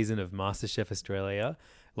first season of MasterChef Australia,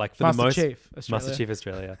 like for MasterChef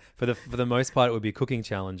Australia, for the most part, it would be cooking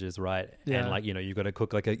challenges, right? Yeah. And like you've got to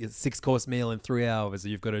cook like a 6-course meal in 3 hours, or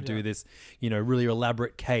you've got to do this, really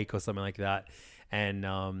elaborate cake or something like that. And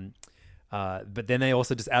but then they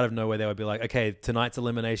also just out of nowhere they would be like, okay, tonight's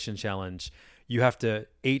elimination challenge, you have to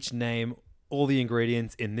each name all the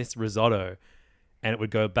ingredients in this risotto. And it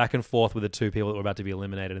would go back and forth with the two people that were about to be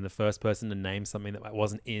eliminated. And the first person to name something that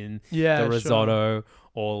wasn't in the risotto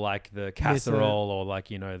or like the casserole or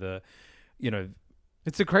like, It's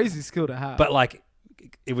a crazy skill to have. But like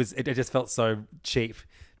it just felt so cheap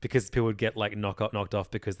because people would get like knocked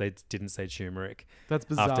off because they didn't say turmeric. That's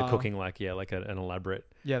bizarre. After cooking like, an elaborate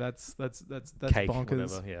that's cake bonkers.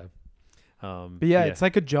 Or whatever, yeah. But it's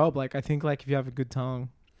like a job. Like I think like if you have a good tongue.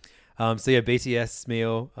 BTS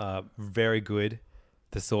meal, very good.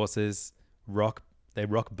 The sauces rock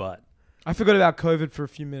butt. I forgot about COVID for a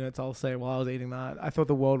few minutes, I'll say, while I was eating that. I thought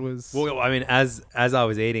the world was... Well, I mean, as I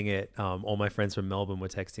was eating it, all my friends from Melbourne were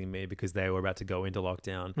texting me because they were about to go into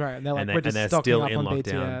lockdown. Right, and they're like, we're just stocking up on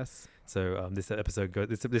lockdown. BTS. So this episode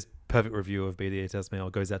this perfect review of BTS meal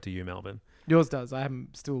goes out to you, Melbourne. Yours does. I am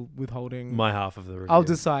still withholding my half of the review. I'll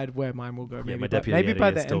decide where mine will go. Maybe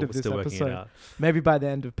by the end of this episode. Maybe by the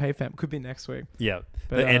end of PayFam. Could be next week. Yeah,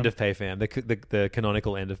 but the end of PayFam, the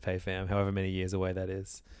canonical end of PayFam, however many years away that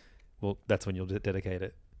is. Well, that's when you'll dedicate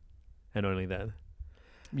it, and only then.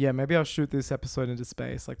 Yeah, maybe I'll shoot this episode into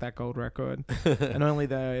space, like that gold record. And only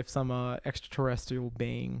there if some extraterrestrial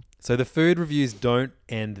being. So the food reviews don't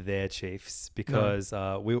end there, Chiefs, because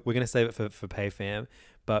we're going to save it for PayFam.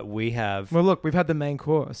 But we have... Well, look, we've had the main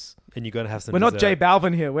course. And you're going to have some We're dessert. not Jay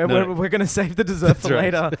Balvin here. We're going to save the dessert for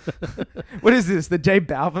later. What is this? The Jay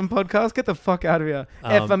Balvin podcast? Get the fuck out of here.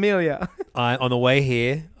 Familia. On the way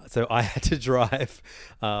here... So I had to drive.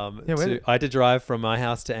 I had to drive from my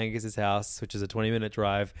house to Angus's house, which is a 20-minute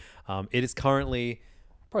drive. It is currently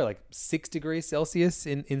probably like 6 degrees Celsius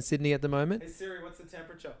in Sydney at the moment. Hey Siri, what's the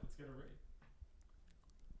temperature? Let's get a read.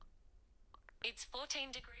 It's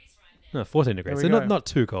 14 degrees right now. No, 14 degrees. So not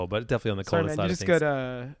too cold, but definitely on the colder side of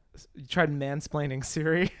things. You tried mansplaining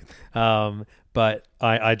Siri. But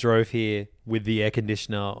I drove here with the air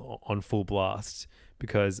conditioner on full blast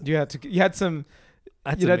because you had some.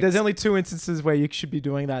 There's only 2 instances where you should be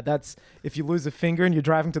doing that. That's if you lose a finger and you're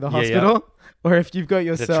driving to the hospital, or if you've got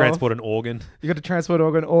yourself to transport an organ. You got to transport an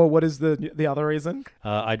organ, or what is the other reason?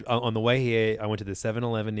 On the way here, I went to the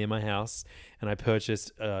 7-Eleven near my house, and I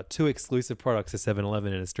purchased 2 exclusive products at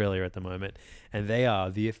 7-Eleven in Australia at the moment, and they are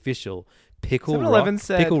the official Pickle 7-Eleven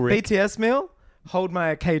said Pickle Rick BTS meal. Hold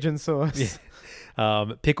my Cajun sauce.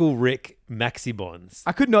 Yeah. Pickle Rick Maxi Bonds.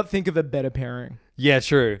 I could not think of a better pairing. Yeah,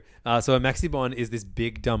 true. So a Maxi Bond is this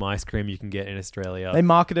big dumb ice cream you can get in Australia. They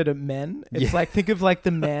market it at men. It's like, think of like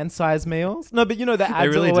the man-sized meals. No, but the ads they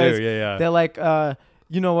really always, do. Yeah. They're like,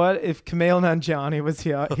 you know what? If Kumail Nanjiani was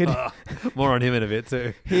here, more on him in a bit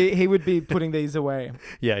too. He would be putting these away.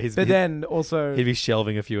 Yeah, then also he'd be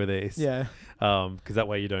shelving a few of these. Yeah. Because that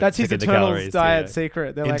way you don't. That's his Eternals calories, diet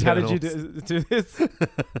secret. They're internals. Like, how did you do this?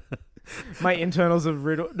 My internals are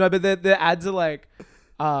riddled. No, but the ads are like.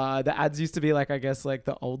 The ads used to be like, I guess, like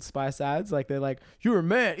the Old Spice ads. Like, they're like, you're a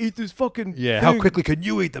man, eat this fucking thing. How quickly can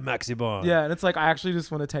you eat the Maxi Bond? Yeah, and it's like, I actually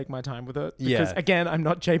just want to take my time with it. Because, again, I'm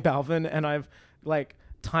not Jay Balvin, and I've, like,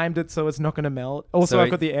 timed it so it's not going to melt. Also,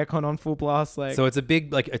 I've got the aircon on full blast. So it's a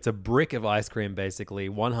big, like, it's a brick of ice cream, basically.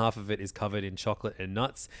 One half of it is covered in chocolate and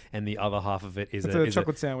nuts, and the other half of it is a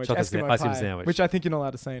chocolate sandwich. Eskimo ice cream pie, sandwich. which I think you're not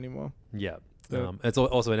allowed to say anymore. Yeah. But It's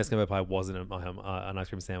also an Eskimo pie wasn't an ice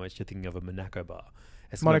cream sandwich. You're thinking of a Monaco bar.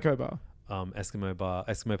 Monaco bar.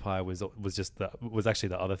 Eskimo pie was actually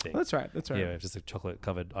the other thing. That's right. Yeah, it was just a chocolate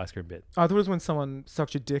covered ice cream bit. I thought it was when someone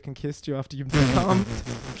sucked your dick and kissed you after you come.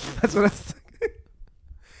 That's what I was thinking.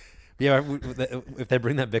 Yeah, if they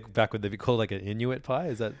bring that back, would they be called like an Inuit pie?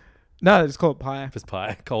 Is that No, they just call it pie. just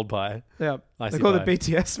pie, cold pie? Yeah, Icy they call pie. it the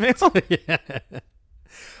BTS meal.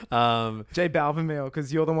 Yeah. J Balvin meal,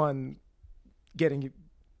 because you're the one getting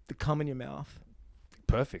the cum in your mouth.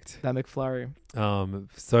 Perfect. That McFlurry.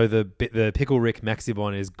 So the Pickle Rick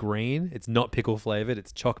Maxibon is green. It's not pickle flavored.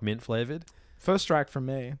 It's choc mint flavored. First strike from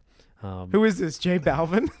me. Who is this? J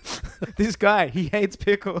Balvin? This guy, he hates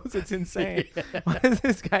pickles. It's insane. Why does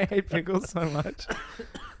this guy hate pickles so much?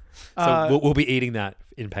 So we'll be eating that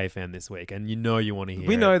in PayFam this week, and you want to hear.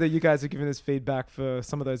 We it. know that you guys are giving us feedback for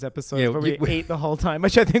some of those episodes where we we eat the whole time,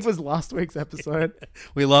 which I think was last week's episode.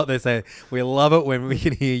 They say we love it when we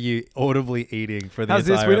can hear you audibly eating for the How's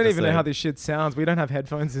this? entire We don't even know episode. how this shit sounds. We don't have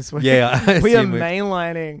headphones this week. Yeah, I we are assume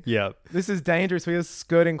mainlining. Yeah, This is dangerous. We are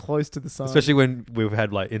skirting close to the sun. especially when we've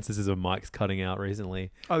had like instances of mics cutting out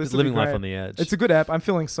recently. Oh, this It's will be living life great. on the edge. It's a good app. I'm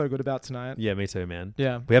feeling so good about tonight. Yeah, me too, man.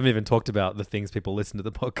 Yeah. We haven't even talked about the things people listen to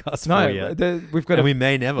the podcast for yet. We've got And we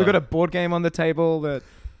may never. We've got a board game on the table that,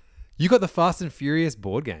 You got the Fast and Furious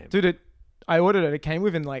board game. dude. I ordered it. It came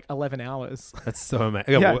within like 11 hours. That's so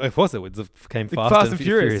amazing. Yeah, Yeah. well, of course it came Fast and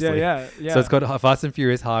Furious. Furiously. Yeah. So it's got Fast and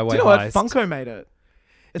Furious Highway Do you know what? Heist. Funko made it.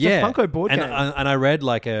 It's a Funko board game. And I read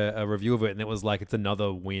like a review of it, and it was like it's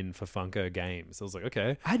another win for Funko Games. I was like,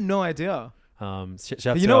 okay. I had no idea. Shout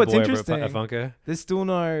out You to know our what's boy over interesting? at Funko. There's still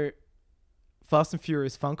no Fast and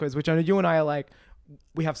Furious Funkos, which I know you and I are like,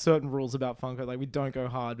 we have certain rules about Funko. Like we don't go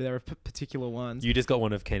hard, but there are particular ones. You just got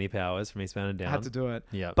one of Kenny Powers from Eastbound and Down. I had to do it.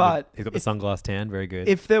 Yeah, But he's got the sunglass tan. Very good.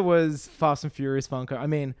 If there was Fast and Furious Funko, I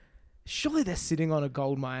mean, surely they're sitting on a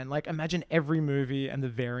gold mine. Like imagine every movie and the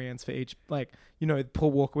variants for each. Like Paul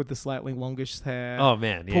Walker with the slightly longish hair. Oh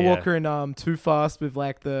man, yeah. Paul Walker in Too Fast with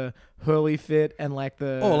like the Hurley fit and like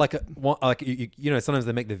the sometimes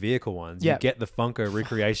they make the vehicle ones. Yeah. You get the Funko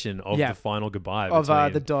recreation of the final goodbye of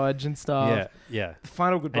between- the Dodge and stuff. yeah. The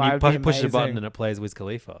final goodbye. And you would be push a button amazing. and it plays Wiz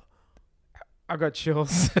Khalifa. I got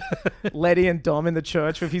chills. Letty and Dom in the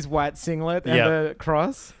church with his white singlet and Yep. the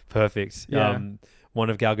cross. Perfect. Yeah. One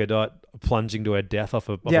of Gal Gadot plunging to her death off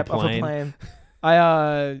a plane. Off a plane.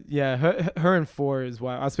 Her and 4 is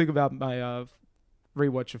why I speak about my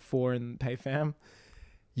rewatch of 4 in PayFam.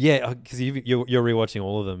 Yeah, because you're rewatching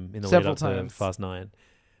all of them in the Several lead up times. to Fast 9.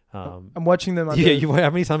 I'm watching them. How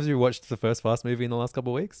many times have you watched the first Fast movie in the last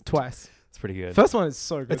couple of weeks? Twice. It's pretty good. First one is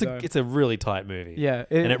so good. It's a really tight movie. Yeah,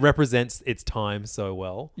 and it represents its time so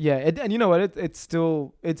well. Yeah, and you know what? It's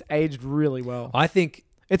aged really well. I think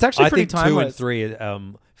it's actually pretty timeless. 2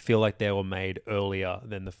 and 3 feel like they were made earlier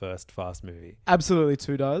than the first Fast movie. Absolutely,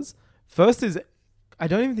 2 does. First is, I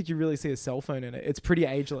don't even think you really see a cell phone in it. It's pretty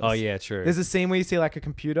ageless. Oh yeah, true. There's a scene where you see like a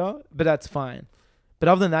computer, but that's fine. But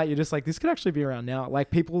other than that, you're just like, this could actually be around now. Like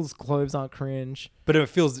people's clothes aren't cringe. But it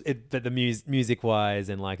feels that the music wise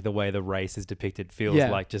and like the way the race is depicted feels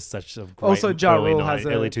like just such a great Also, Ja early Rule has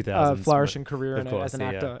early a 2000s flourishing career in Of it course, as an yeah.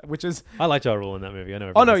 actor, which is... I like Ja Rule in that movie. I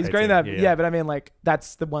know. Oh no, everyone he's hates great in him. that. Yeah, but I mean, like,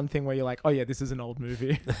 that's the one thing where you're like, oh yeah, this is an old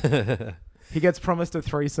movie. He gets promised a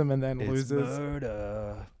threesome and then It's loses.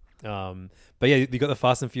 murder. But yeah, you got the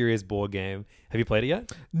Fast and Furious board game. Have you played it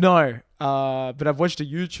yet? No, but I've watched a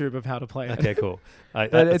YouTube of how to play it. Okay, cool. I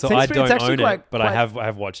But it seems don't pretty- it's actually own quite- it, but I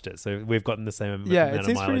have watched it. So we've gotten the same Yeah, amount it of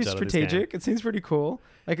seems mileage pretty out of this game. strategic. It seems pretty cool.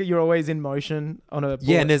 Like you're always in motion on a board.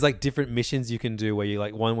 Yeah, and there's like different missions you can do where you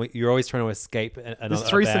like you're always trying to escape another There's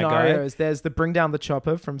 3 bad guy. scenarios. There's the bring down the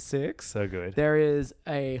chopper from 6. So good. There is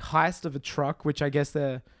a heist of a truck, which I guess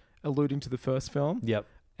they're alluding to the first film. Yep,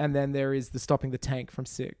 And then there is the stopping the tank from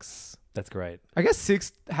 6. that's great. I guess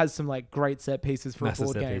 6 has some like great set pieces for Massive a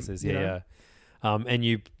board set game. pieces. you Yeah, know? yeah. And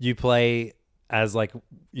you play as like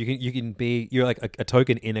you're like a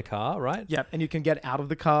token in a car, right? Yep, and you can get out of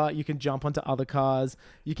the car, you can jump onto other cars,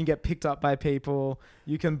 you can get picked up by people,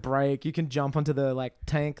 you can brake, you can jump onto the like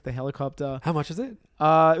tank, the helicopter. How much is it?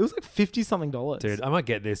 It was like $50-something. Dude, I might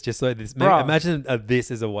get this just so this. Bro. Imagine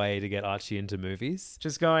this is a way to get Archie into movies.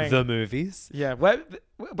 Just going. The movies. Yeah,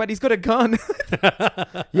 but he's got a gun.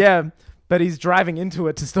 Yeah, but he's driving into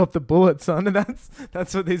it to stop the bullets, son. And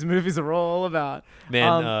that's what these movies are all about.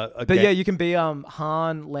 Man, But yeah, you can be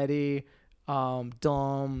Han, Letty,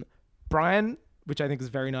 Dom, Brian, which I think is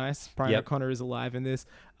very nice. Brian Yep. O'Connor is alive in this.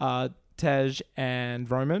 Tej and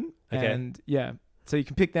Roman. Okay. And yeah, So you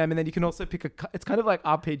can pick them, and then you can also pick it's kind of like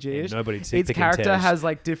RPG-ish. Yeah, each character has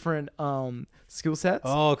like different skill sets.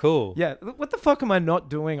 Oh, cool. Yeah. What the fuck am I not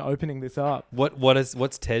doing opening this up?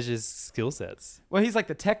 What's Tej's skill sets? Well, he's like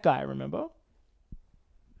the tech guy, remember?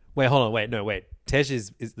 Wait, hold on. Wait. Tej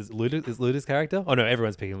is Luda's character? Oh no,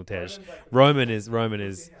 everyone's picking Tej. Roman is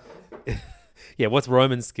yeah, what's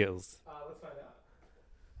Roman's skills? Let's find out.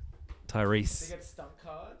 Tyrese. They get stump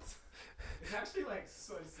cards. It's actually like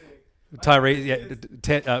so sick.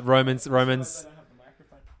 Tyrese, Roman's. I don't have the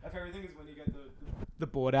microphone. If everything is when you get the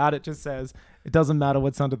board out, it just says, it doesn't matter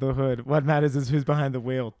what's under the hood. What matters is who's behind the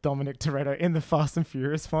wheel. Dominic Toretto in the Fast and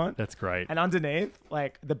Furious font. That's great. And underneath,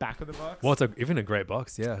 like the back of the box. Well, it's even a great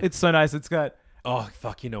box, yeah. It's so nice. It's got... Oh,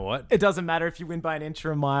 fuck, you know what? It doesn't matter if you win by an inch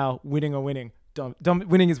or a mile. Winning or winning.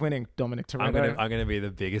 Winning is winning. Dominic Toretto. I'm gonna be the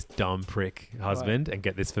biggest dumb prick husband and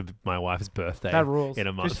get this for my wife's birthday. That rules. In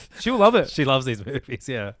a month. She'll love it. She loves these movies,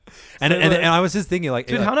 yeah. And I was just thinking, like,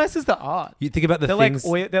 dude, how nice is the art? You think about the they're things.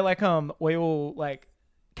 They're like oil like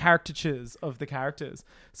caricatures of the characters.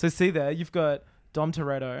 So see there, you've got Dom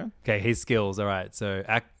Toretto. Okay, his skills. All right, so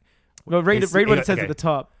read what it says at the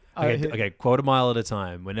top. Okay, quarter mile at a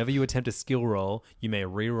time. Whenever you attempt a skill roll, you may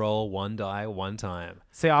re-roll one die one time.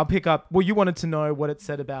 See, I'll pick up... Well, you wanted to know what it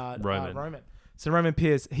said about Roman. So Roman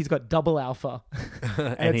Pierce, he's got double alpha.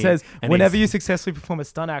 and it says, whenever you successfully perform a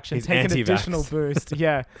stunt action, take an additional boost.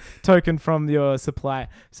 Yeah, token from your supply.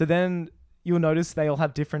 So then you'll notice they all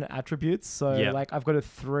have different attributes. So like I've got a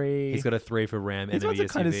 3. He's got a 3 for Ram, enemy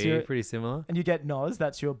SUV. Pretty similar. And you get NOS.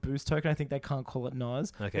 That's your boost token. I think they can't call it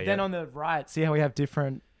NOS. Okay, but then on the right, see how we have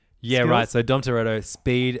different... Yeah, skills? right. So Dom Toretto,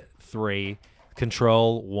 speed 3,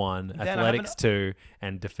 control 1, athletics 2,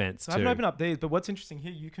 and defense 2. I haven't opened up these, but what's interesting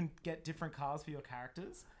here, you can get different cars for your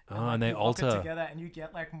characters. And they alter it together, and you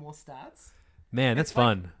get like more stats. Man, that's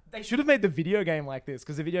fun. They should have made the video game like this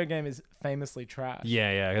because the video game is famously trash.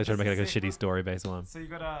 Yeah. I gotta try to make it like a shitty story-based one. So you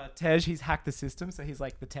got Tej. He's hacked the system, so he's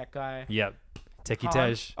like the tech guy. Yep. Techie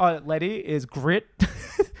Tej. Oh, Letty is Grit.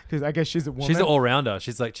 Because I guess she's a woman. She's an all-rounder.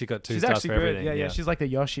 She's like, she got 2 she's stars for everything. Yeah. She's like the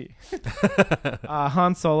Yoshi.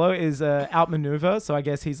 Han Solo is outmaneuver. So I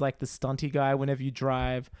guess he's like the stunty guy whenever you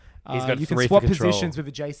drive. He's got you 3 can swap for control. positions with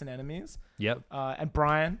adjacent enemies. Yep. And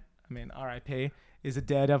Brian, R.I.P., is a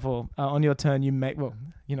daredevil. On your turn, you make... Well,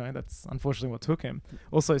 that's unfortunately what took him.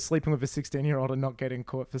 Also, sleeping with a 16-year-old and not getting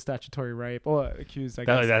caught for statutory rape or accused, I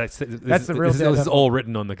guess. That's the real Daredevil. This is all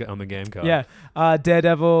written on the game card. Yeah.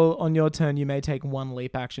 Daredevil, on your turn, you may take 1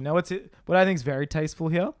 leap action. Now, what I think is very tasteful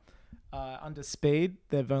here, under speed,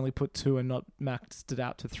 they've only put 2 and not maxed it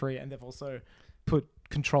out to 3. And they've also put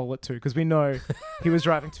control at 2 because we know he was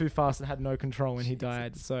driving too fast and had no control when he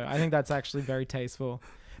died. So I think that's actually very tasteful.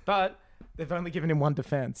 But... they've only given him 1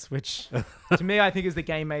 defense, which to me, I think is the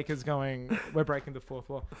game makers going, we're breaking the 4th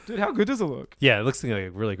wall. Dude, how good does it look? Yeah, it looks like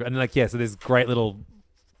really great. And so there's great little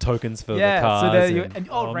tokens for the cars.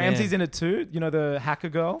 So Ramsey's in it too. You know, the hacker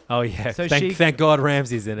girl? Oh, yeah. So thank God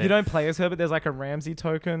Ramsey's in it. You don't play as her, but there's like a Ramsey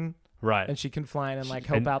token. Right. And she can fly in and like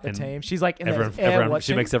help out the team. She's like in the air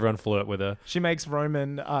watching. She makes everyone flirt with her. She makes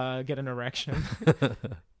Roman get an erection.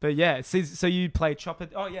 But yeah, so you play chopper.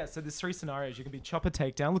 Oh yeah, so there's 3 scenarios. You can be chopper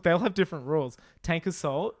takedown. Look, they all have different rules. Tank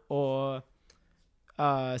assault or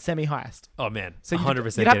semi-heist. Oh man, so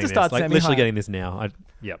 100% you'd have to start like literally getting this now.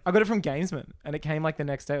 I got it from Gamesman and it came like the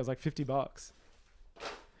next day. It was like $50.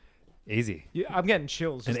 Easy. Yeah, I'm getting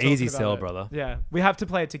chills. An easy sell, brother. Yeah, we have to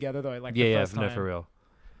play it together though. Like the first time. No, for real.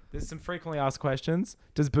 There's some frequently asked questions.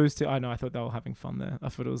 Does boost? I know. I thought they were having fun there. I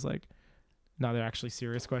thought it was like, no, they're actually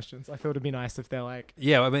serious questions. I thought it'd be nice if they're like,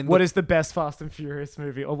 what is the best Fast and Furious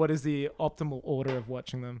movie, or what is the optimal order of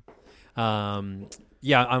watching them? I'm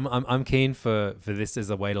keen for this as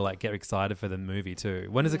a way to like get excited for the movie too.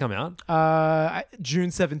 When does it come out? June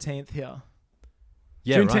 17th here.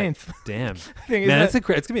 Yeah, June right. 10th. Damn, man,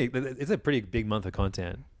 it's a pretty big month of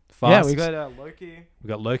content. Fast. Yeah, we got Loki. We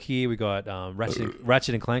got Loki. We got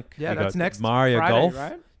Ratchet and Clank. Yeah, we that's got next Mario Friday, Golf.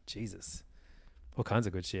 Right? Jesus, all kinds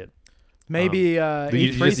of good shit. Maybe E3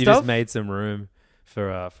 you stuff. just made some room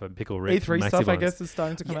for Pickle Rick. E3 stuff, I guess, is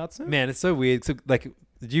starting to come out soon. Man, it's so weird. So, like,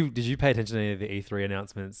 did you pay attention to any of the E3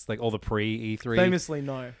 announcements? Like all the pre-E3? Famously,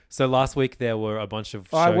 no. So last week there were a bunch of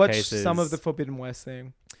showcases. I watched some of the Forbidden West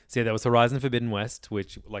thing. So yeah, there was Horizon Forbidden West,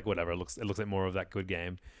 which like whatever, it looks like more of that good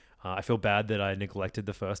game. I feel bad that I neglected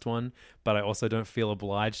the first one, but I also don't feel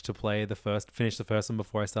obliged to finish the first one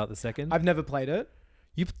before I start the second. I've never played it.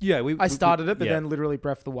 I started it, but then literally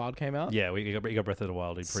Breath of the Wild came out. Yeah, we got Breath of the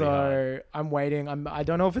Wild pretty hard. I'm waiting. I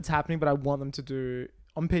don't know if it's happening, but I want them to do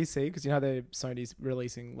on PC because you know Sony's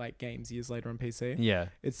releasing like games years later on PC. Yeah,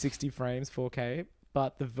 it's 60 frames, 4K.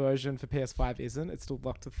 but the version for PS5 isn't. It's still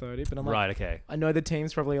locked to 30. But I'm like, Right, okay. I know the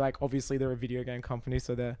team's probably like, obviously they're a video game company,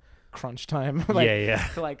 so they're crunch time Yeah.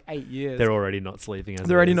 for like 8 years. They're already not sleeping.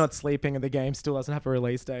 They're already not sleeping, and the game still doesn't have a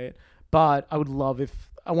release date. But I would love if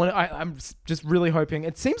I'm just really hoping.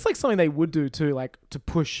 It seems like something they would do too, like to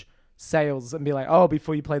push sales and be like, oh,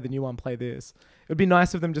 before you play the new one, play this. It would be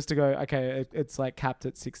nice of them just to go, okay, it's like capped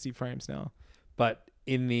at 60 frames now. But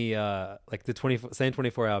in the like the same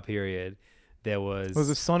 24-hour period, there was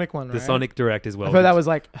a Sonic one, right? The Sonic Direct as well. I thought that was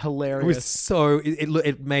like hilarious. It was so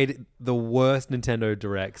it made the worst Nintendo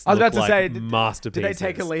Directs. I was about to say, masterpieces. Did they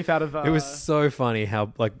take a leaf out of? It was so funny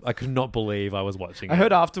how like I could not believe I was watching. I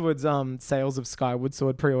heard afterwards, sales of Skyward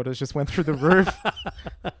Sword pre-orders just went through the roof.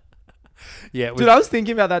 Yeah, dude, I was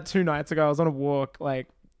thinking about that 2 nights ago. I was on a walk, like,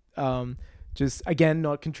 just again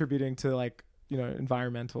not contributing to like, you know,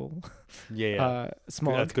 environmental.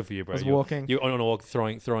 Smog. That's good for you, bro. I was walking. You're on a walk,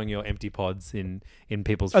 throwing your empty pods in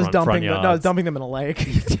people's I was front yards. No, I was dumping them in a lake.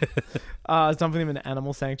 I was dumping them in an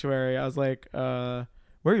animal sanctuary. I was like, where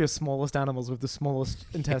are your smallest animals with the smallest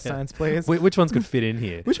intestines, please? Which ones could fit in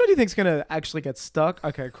here? Which one do you think's gonna actually get stuck?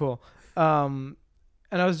 Okay, cool. And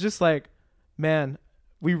I was just like, man,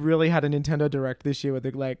 we really had a Nintendo Direct this year with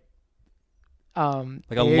the like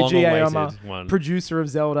a long-awaited one. Producer of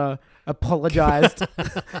Zelda apologized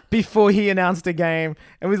before he announced a game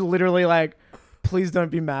and was literally like, please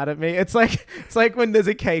don't be mad at me. It's like when there's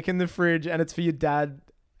a cake in the fridge and it's for your dad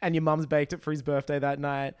and your mum's baked it for his birthday that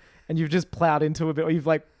night and you've just plowed into a bit, or you've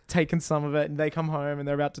like taken some of it and they come home and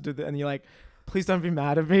they're about to do that and you're like, please don't be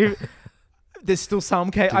mad at me. There's still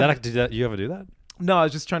some cake. Did you ever do that? No, I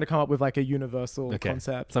was just trying to come up with like a universal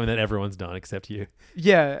concept. Something that everyone's done except you.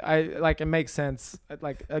 Yeah, I like it makes sense.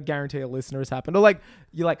 Like I guarantee a listener has happened. Or like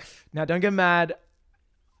you're like, now don't get mad.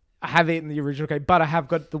 I have eaten the original cake, but I have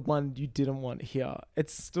got the one you didn't want here.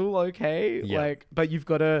 It's still okay. Yeah. Like, but you've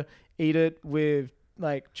got to eat it with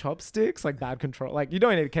like chopsticks, like bad control. Like you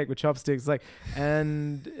don't eat a cake with chopsticks, like,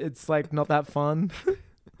 and it's like not that fun.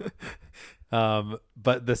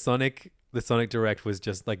 But the Sonic Direct was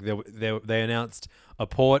just like they announced a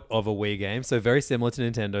port of a Wii game, so very similar to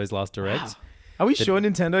Nintendo's last Direct. Wow. Are we sure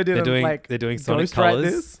Nintendo didn't they're doing Sonic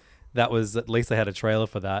Colors? This? That was, at least they had a trailer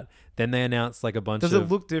for that. Then they announced like a bunch Does it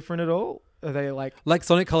look different at all? Are they like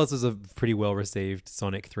Sonic Colors was a pretty well received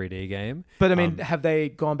Sonic 3D game? But I mean, have they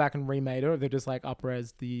gone back and remade it, or they're just like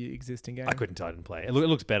up-res the existing game? I couldn't play. It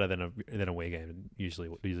looks better than a Wii game usually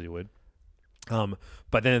would.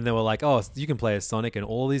 But then they were like, oh, you can play as Sonic in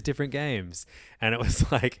all these different games, and it was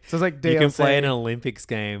like, so it's like DLC. You can play in an Olympics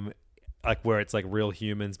game, like where it's like real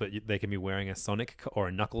humans, but they can be wearing a Sonic or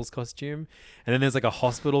a Knuckles costume, and then there's like a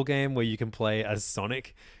hospital game where you can play as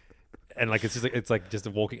Sonic, and like it's just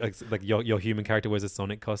a walking like your human character wears a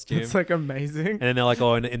Sonic costume. It's like amazing. And then they're like,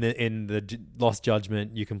 oh, in the Lost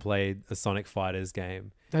Judgment, you can play a Sonic Fighters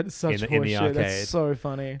game. That is such in the arcade. That's so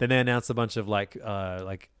funny. Then they announced a bunch of like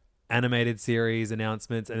animated series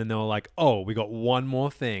announcements, and then they were like, oh, we got one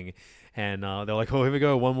more thing, and they're like, oh, here we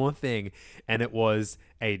go, one more thing, and it was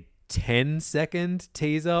a 10-second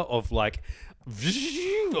teaser of like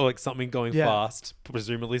or like something going fast,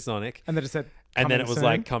 presumably Sonic, and they just said, and then it was soon.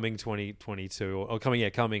 like coming 2022 or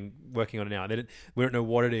coming working on it now. We don't know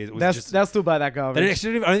what it is. It was they'll still buy that garbage.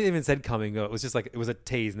 I don't even said coming. It was just like, it was a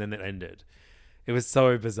tease and then it ended. It was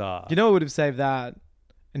so bizarre. You know what would have saved that?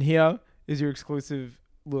 And here is your exclusive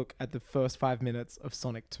look at the first 5 minutes of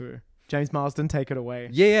Sonic 2. James Marsden, take it away.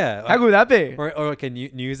 Yeah. How good would that be? Or like a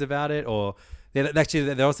news about it, or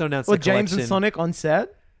actually they also announced a James and Sonic on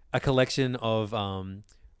set. A collection of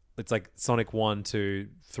it's like Sonic 1, 2,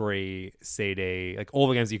 3 CD, like all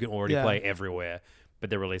the games you can already play everywhere,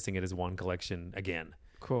 but they're releasing it as one collection again.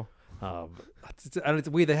 Cool. It's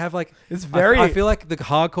weird. They have like, it's very. I feel like the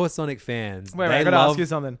hardcore Sonic fans. Wait, I gotta ask you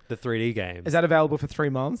something. The 3D games. Is that available for 3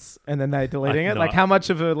 months and then they're deleting it? Like, how much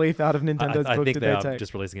of a leaf out of Nintendo's book did they take? I think they are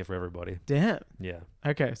just releasing it for everybody. Damn. Yeah.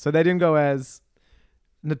 Okay, so they didn't go as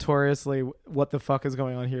notoriously what the fuck is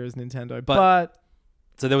going on here as Nintendo, but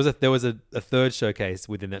so there was a third showcase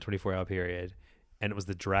within that 24-hour period, and it was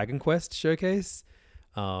the Dragon Quest showcase.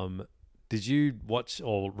 Did you watch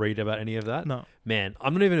or read about any of that? No. Man,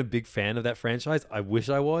 I'm not even a big fan of that franchise. I wish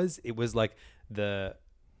I was. It was like the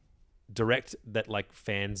direct that like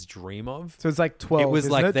fans dream of. So it's like 12. It was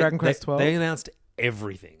like Dragon Quest 12. They announced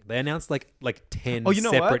everything. They announced like 10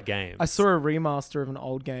 separate games. I saw a remaster of an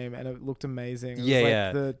old game and it looked amazing. It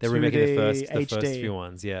was like they're remaking the first few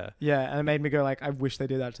ones. Yeah. Yeah, and it made me go like, I wish they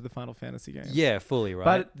did that to the Final Fantasy games. Yeah, fully, right?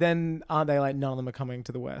 But then aren't they like, none of them are coming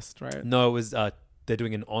to the West, right? No, it was they're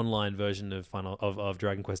doing an online version of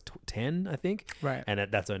Dragon Quest 10, I think. Right. And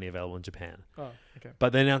that's only available in Japan. Oh, Okay.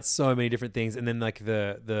 But they announced so many different things, and then like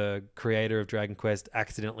the creator of Dragon Quest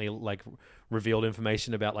accidentally like revealed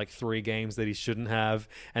information about like 3 games that he shouldn't have,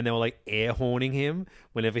 and they were like air horning him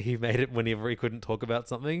whenever he couldn't talk about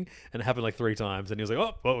something, and it happened like 3 times, and he was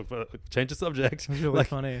like, oh, change the subject. It was really like,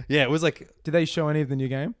 funny. Yeah, it was like. Did they show any of the new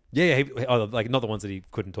game? Yeah, like not the ones that he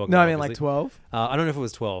couldn't talk about. No, I mean obviously. like 12. I don't know if it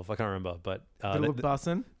was 12. I can't remember, but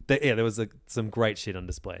bussin'. there was like some great shit on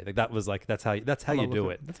display. Like that was like that's how you do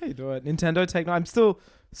it. That's how you do it. Nintendo take. I'm still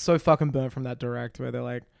so fucking burnt from that direct where they're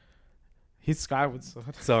like, here's Skyward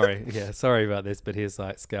Sword. Sorry about this, but here's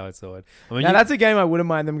like Skyward Sword. I mean, now that's a game I wouldn't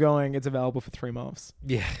mind them going. It's available for 3 months.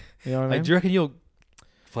 Yeah, you know what I mean? Do you reckon you'll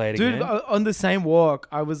play it again? Dude, on the same walk,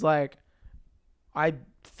 I was like, I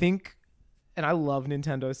think, and I love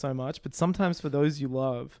Nintendo so much, but sometimes for those you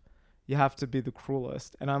love, you have to be the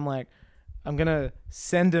cruelest. And I'm like, I'm going to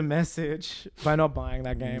send a message by not buying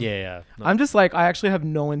that game. Yeah. I'm just like, I actually have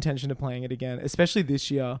no intention of playing it again, especially this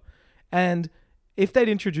year. And if they'd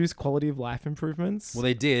introduce quality of life improvements... Well,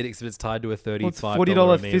 they did, except it's tied to a $35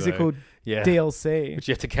 $40 physical DLC. Which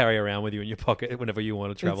you have to carry around with you in your pocket whenever you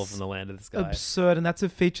want to travel from the land of the sky. Absurd, and that's a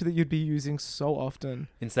feature that you'd be using so often.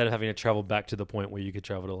 Instead of having to travel back to the point where you could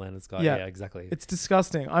travel to the land of the sky. Yeah, exactly. It's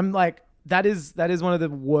disgusting. I'm like, that is one of the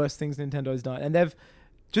worst things Nintendo's done. And they've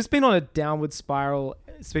just been on a downward spiral,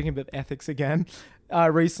 speaking of ethics again,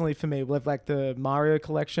 recently for me with like the Mario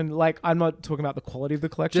collection. Like, I'm not talking about the quality of the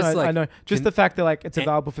collection. I know just the fact that like it's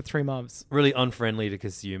available for 3 months. Really unfriendly to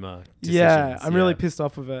consumer decisions. Yeah, I'm really pissed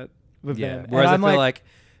off with it. Them. Whereas I feel like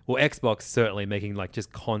Xbox certainly making like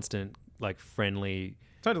just constant like friendly.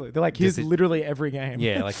 Totally. They're like, here's literally every game.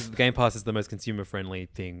 Yeah, like Game Pass is the most consumer friendly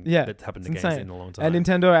thing that's happened to games in a long time. And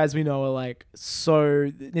Nintendo, as we know, are like,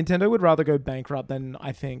 so Nintendo would rather go bankrupt than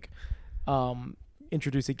I think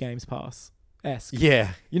introduce a Games Pass.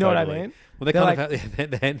 Yeah, you know what I mean. Well, they kind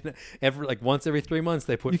of have, once every 3 months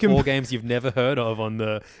they put 4 games you've never heard of on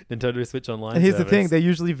the Nintendo Switch Online. And here's the thing: they're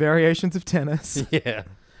usually variations of tennis. Yeah,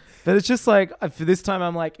 but it's just like for this time,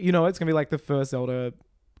 I'm like, you know, it's gonna be like the first Zelda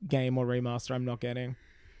game or remaster I'm not getting.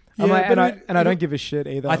 Yeah, I don't give a shit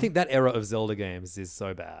either. I think that era of Zelda games is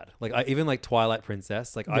so bad. Like even like Twilight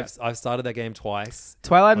Princess. Like I've started that game twice.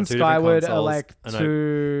 Twilight and Skyward are like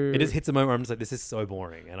two. It just hits a moment where I'm just like, this is so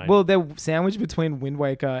boring. Well, they're sandwiched between Wind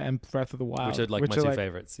Waker and Breath of the Wild, which are like my 2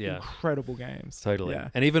 favorites. Yeah, incredible games. Totally. Yeah.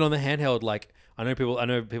 And even on the handheld, like I know people. I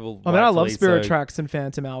mean, I love Spirit Tracks and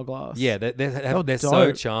Phantom Hourglass. Yeah, they're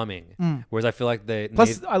so charming. Whereas I feel like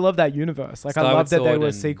I love that universe. Like I love that they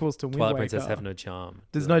were sequels to Wind Waker. Twilight Princess have no charm.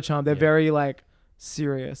 There's no charm. They're very like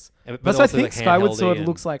serious. But I think like Skyward Sword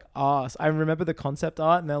looks like arse. I remember the concept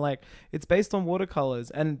art, and they're like, it's based on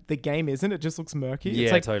watercolors, and the game isn't. It just looks murky. Yeah,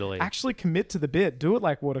 it's like, totally. Actually commit to the bit. Do it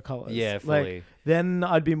like watercolors. Yeah, fully. Like, then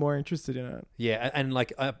I'd be more interested in it. Yeah, and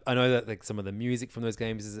like I know that like some of the music from those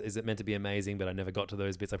games is it meant to be amazing, but I never got to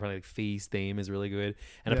those bits. Apparently, like Fee's theme is really good,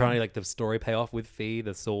 and apparently like the story payoff with Fee,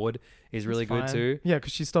 the sword, is really good too. Yeah,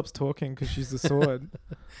 because she stops talking because she's the sword.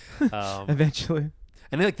 Eventually.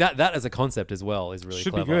 And like that as a concept as well is really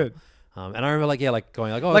should clever. be good. And I remember going like,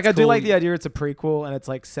 oh, like I do cool. like the idea it's a prequel and it's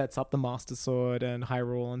like sets up the Master Sword and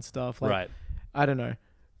Hyrule and stuff. Like, right. I don't know.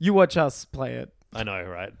 You watch us play it. I know,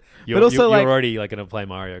 right? You're already like gonna play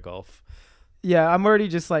Mario Golf. Yeah, I'm already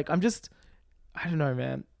just like I don't know,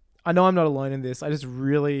 man. I know I'm not alone in this. I just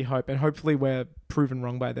really hope, and hopefully we're proven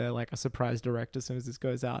wrong by their like a surprise direct as soon as this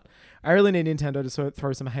goes out. I really need Nintendo to sort of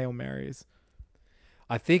throw some Hail Marys.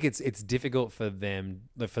 I think it's difficult for them,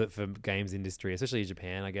 for games industry, especially in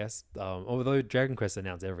Japan, I guess. Although Dragon Quest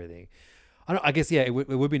announced everything. I guess, yeah, it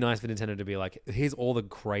would be nice for Nintendo to be like, here's all the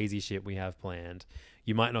crazy shit we have planned.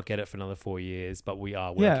 You might not get it for another 4 years, but we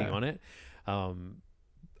are working on it.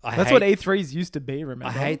 That's what A3s used to be, remember?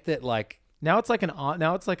 I hate that, like... Now it's like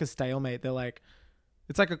now it's like a stalemate. They're like...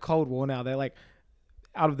 It's like a Cold War now. They're like...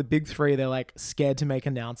 Out of the big 3, they're like scared to make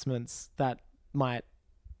announcements that might...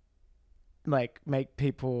 like make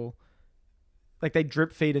people like they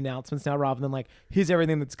drip feed announcements now rather than like here's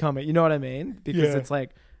everything that's coming, you know what I mean? Because it's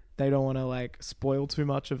like they don't want to like spoil too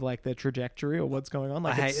much of like their trajectory or what's going on.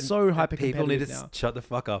 Like it's so hyper competitive. People need to shut the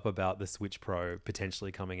fuck up about the Switch Pro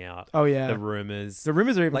potentially coming out. Oh yeah, the rumors are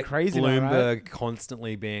even like crazy. Bloomberg now, right?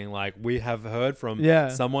 constantly being like, we have heard from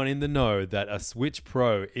someone in the know that a Switch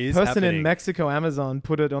Pro is happening. In Mexico, Amazon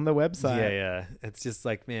put it on the website. Yeah. It's just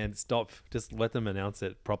like, man, stop. Just let them announce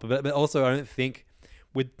it proper. But also, I don't think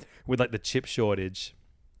with like the chip shortage,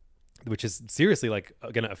 which is seriously like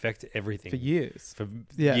going to affect everything for years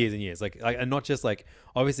years and years. Like, and not just like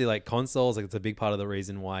obviously like consoles. Like it's a big part of the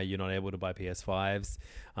reason why you're not able to buy PS5s.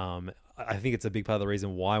 I think it's a big part of the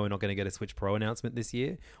reason why we're not going to get a Switch Pro announcement this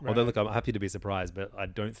year. Right. Although look, I'm happy to be surprised, but I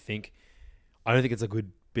don't think. I don't think it's a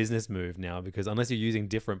good business move now, because unless you're using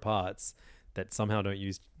different parts that somehow don't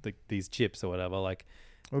use these chips or whatever, like.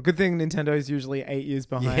 Well, good thing Nintendo is usually 8 years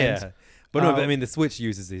behind. Yeah. But no, but I mean, the Switch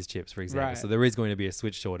uses these chips, for example. Right. So there is going to be a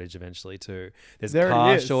Switch shortage eventually too. There's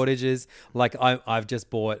car shortages. Like I've just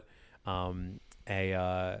bought for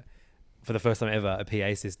the first time ever, a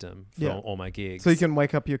PA system for all my gigs. So you can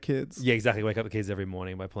wake up your kids. Yeah, exactly. Wake up the kids every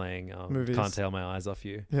morning by playing Can't Tear My Eyes Off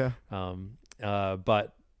You. Yeah.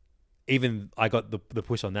 But even I got the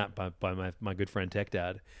push on that by my good friend Tech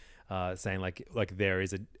Dad, saying like there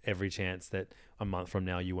is every chance that a month from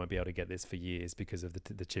now you won't be able to get this for years because of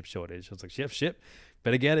the chip shortage. I was like, ship,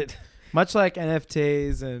 better get it. Much like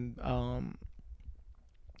NFTs and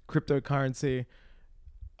cryptocurrency,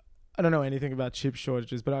 I don't know anything about chip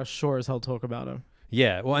shortages, but I sure as hell talk about them.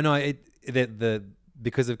 Yeah, well, I know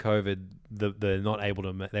because of COVID, they weren't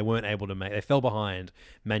able to make. They fell behind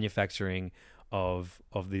manufacturing of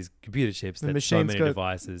these computer chips. The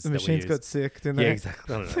devices. The machines got sick, didn't they? Yeah,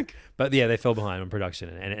 exactly. I don't know. But yeah, they fell behind on production,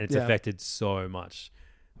 and it's affected so much,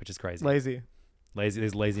 which is crazy. Lazy.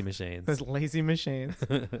 There's lazy machines. There's lazy machines.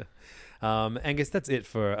 Angus, that's it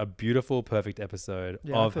for a beautiful, perfect episode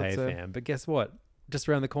of Hey Fam. But guess what? Just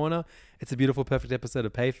around the corner, it's a beautiful, perfect episode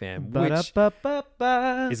of Hey Fam, which is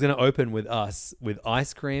going to open with us with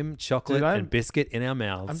ice cream, chocolate, and biscuit in our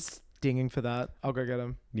mouths. I'm stinging for that. I'll go get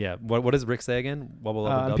them. Yeah. What does Rick say again? Wobble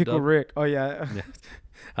up dub Pickle dub? Rick. Oh yeah.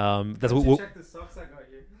 That's what. Check the socks I got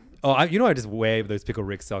you. Oh, I just wear those Pickle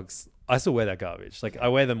Rick socks. I still wear that garbage. Like I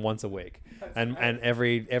wear them once a week, and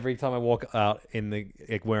every time I walk out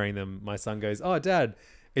wearing them, my son goes, "Oh, Dad,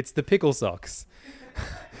 it's the pickle socks."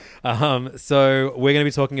 So we're going to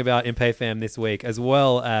be talking about in Hey Fam this week, as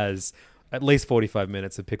well as at least 45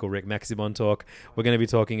 minutes of Pickle Rick Maximon talk. We're going to be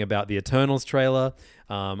talking about the Eternals trailer.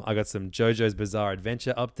 I got some JoJo's Bizarre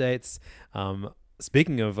Adventure updates.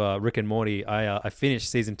 Speaking of Rick and Morty, I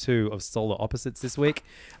finished season 2 of Solar Opposites this week.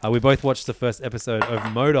 We both watched the first episode of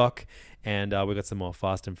MODOK, and we got some more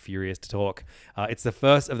Fast and Furious to talk. It's the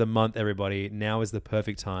first of the month, everybody. Now is the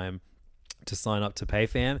perfect time to sign up to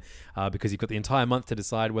PayFam, because you've got the entire month to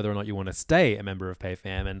decide whether or not you want to stay a member of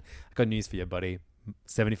PayFam. And I got news for you, buddy.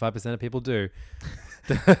 75% of people do.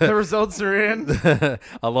 The results are in.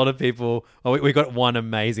 A lot of people. We got one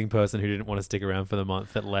amazing person who didn't want to stick around for the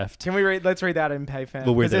month that left. Can we read? Let's read that in PayFam.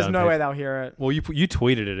 Because there's no way they'll hear it. Well, you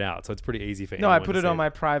tweeted it out, so it's pretty easy for anyone. No, I put it on my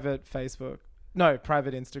private Facebook. No,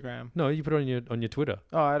 private Instagram. No, you put it on your Twitter.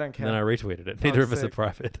 Oh, I don't care. And then I retweeted it. Neither of us are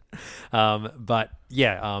private. But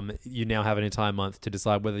yeah, you now have an entire month to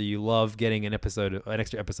decide whether you love getting an extra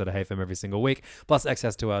episode of Hey Fam every single week, plus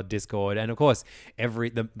access to our Discord, and of course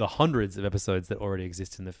the hundreds of episodes that already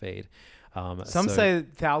exist in the feed. Some say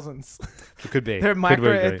thousands. It could be.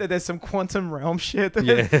 There's some quantum realm shit.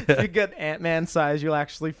 If you get Ant-Man size, you'll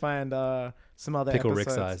actually find some other Pickle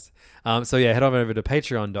episodes. Rick size. So yeah, head on over to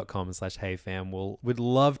patreon.com/HeyFam. We'd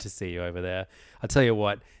love to see you over there. I'll tell you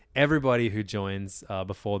what, everybody who joins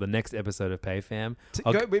before the next episode of PayFam,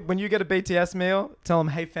 when you get a BTS meal, tell them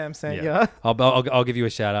Hey Fam sent you. I'll give you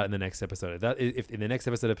a shout out in the next episode. If in the next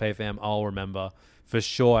episode of PayFam, I'll remember for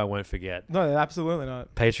sure. I won't forget. No, absolutely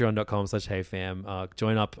not. Patreon.com/HeyFam.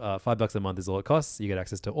 Join up. $5 a month is all it costs. You get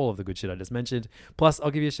access to all of the good shit I just mentioned. Plus,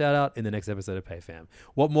 I'll give you a shout out in the next episode of PayFam.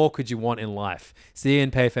 What more could you want in life? See you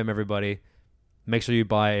in PayFam, everybody. Make sure you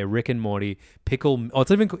buy a Rick and Morty pickle. Oh,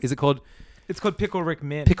 is it called? It's called Pickle Rick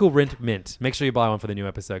Mint. Pickle Rick Mint. Make sure you buy one for the new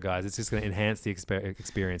episode, guys. It's just going to enhance the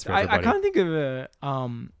experience for everybody. I can't think of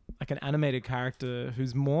an animated character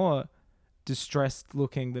who's more distressed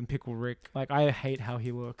looking than Pickle Rick. Like, I hate how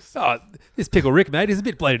he looks. Oh, this Pickle Rick, mate, he's a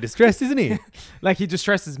bit bloody distressed, isn't he? Like, he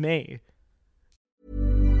distresses me.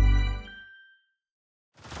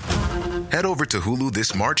 Head over to Hulu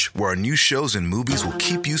this March, where our new shows and movies will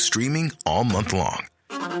keep you streaming all month long.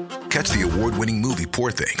 Catch the award-winning movie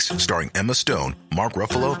Poor Things, starring Emma Stone, Mark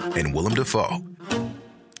Ruffalo, and Willem Dafoe.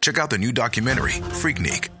 Check out the new documentary,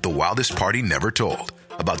 Freaknik, The Wildest Party Never Told,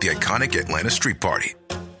 about the iconic Atlanta street party.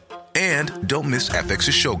 And don't miss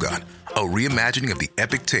FX's Shogun, a reimagining of the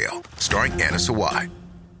epic tale, starring Anna Sawai.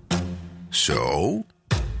 So,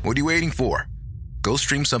 what are you waiting for? Go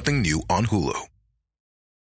stream something new on Hulu.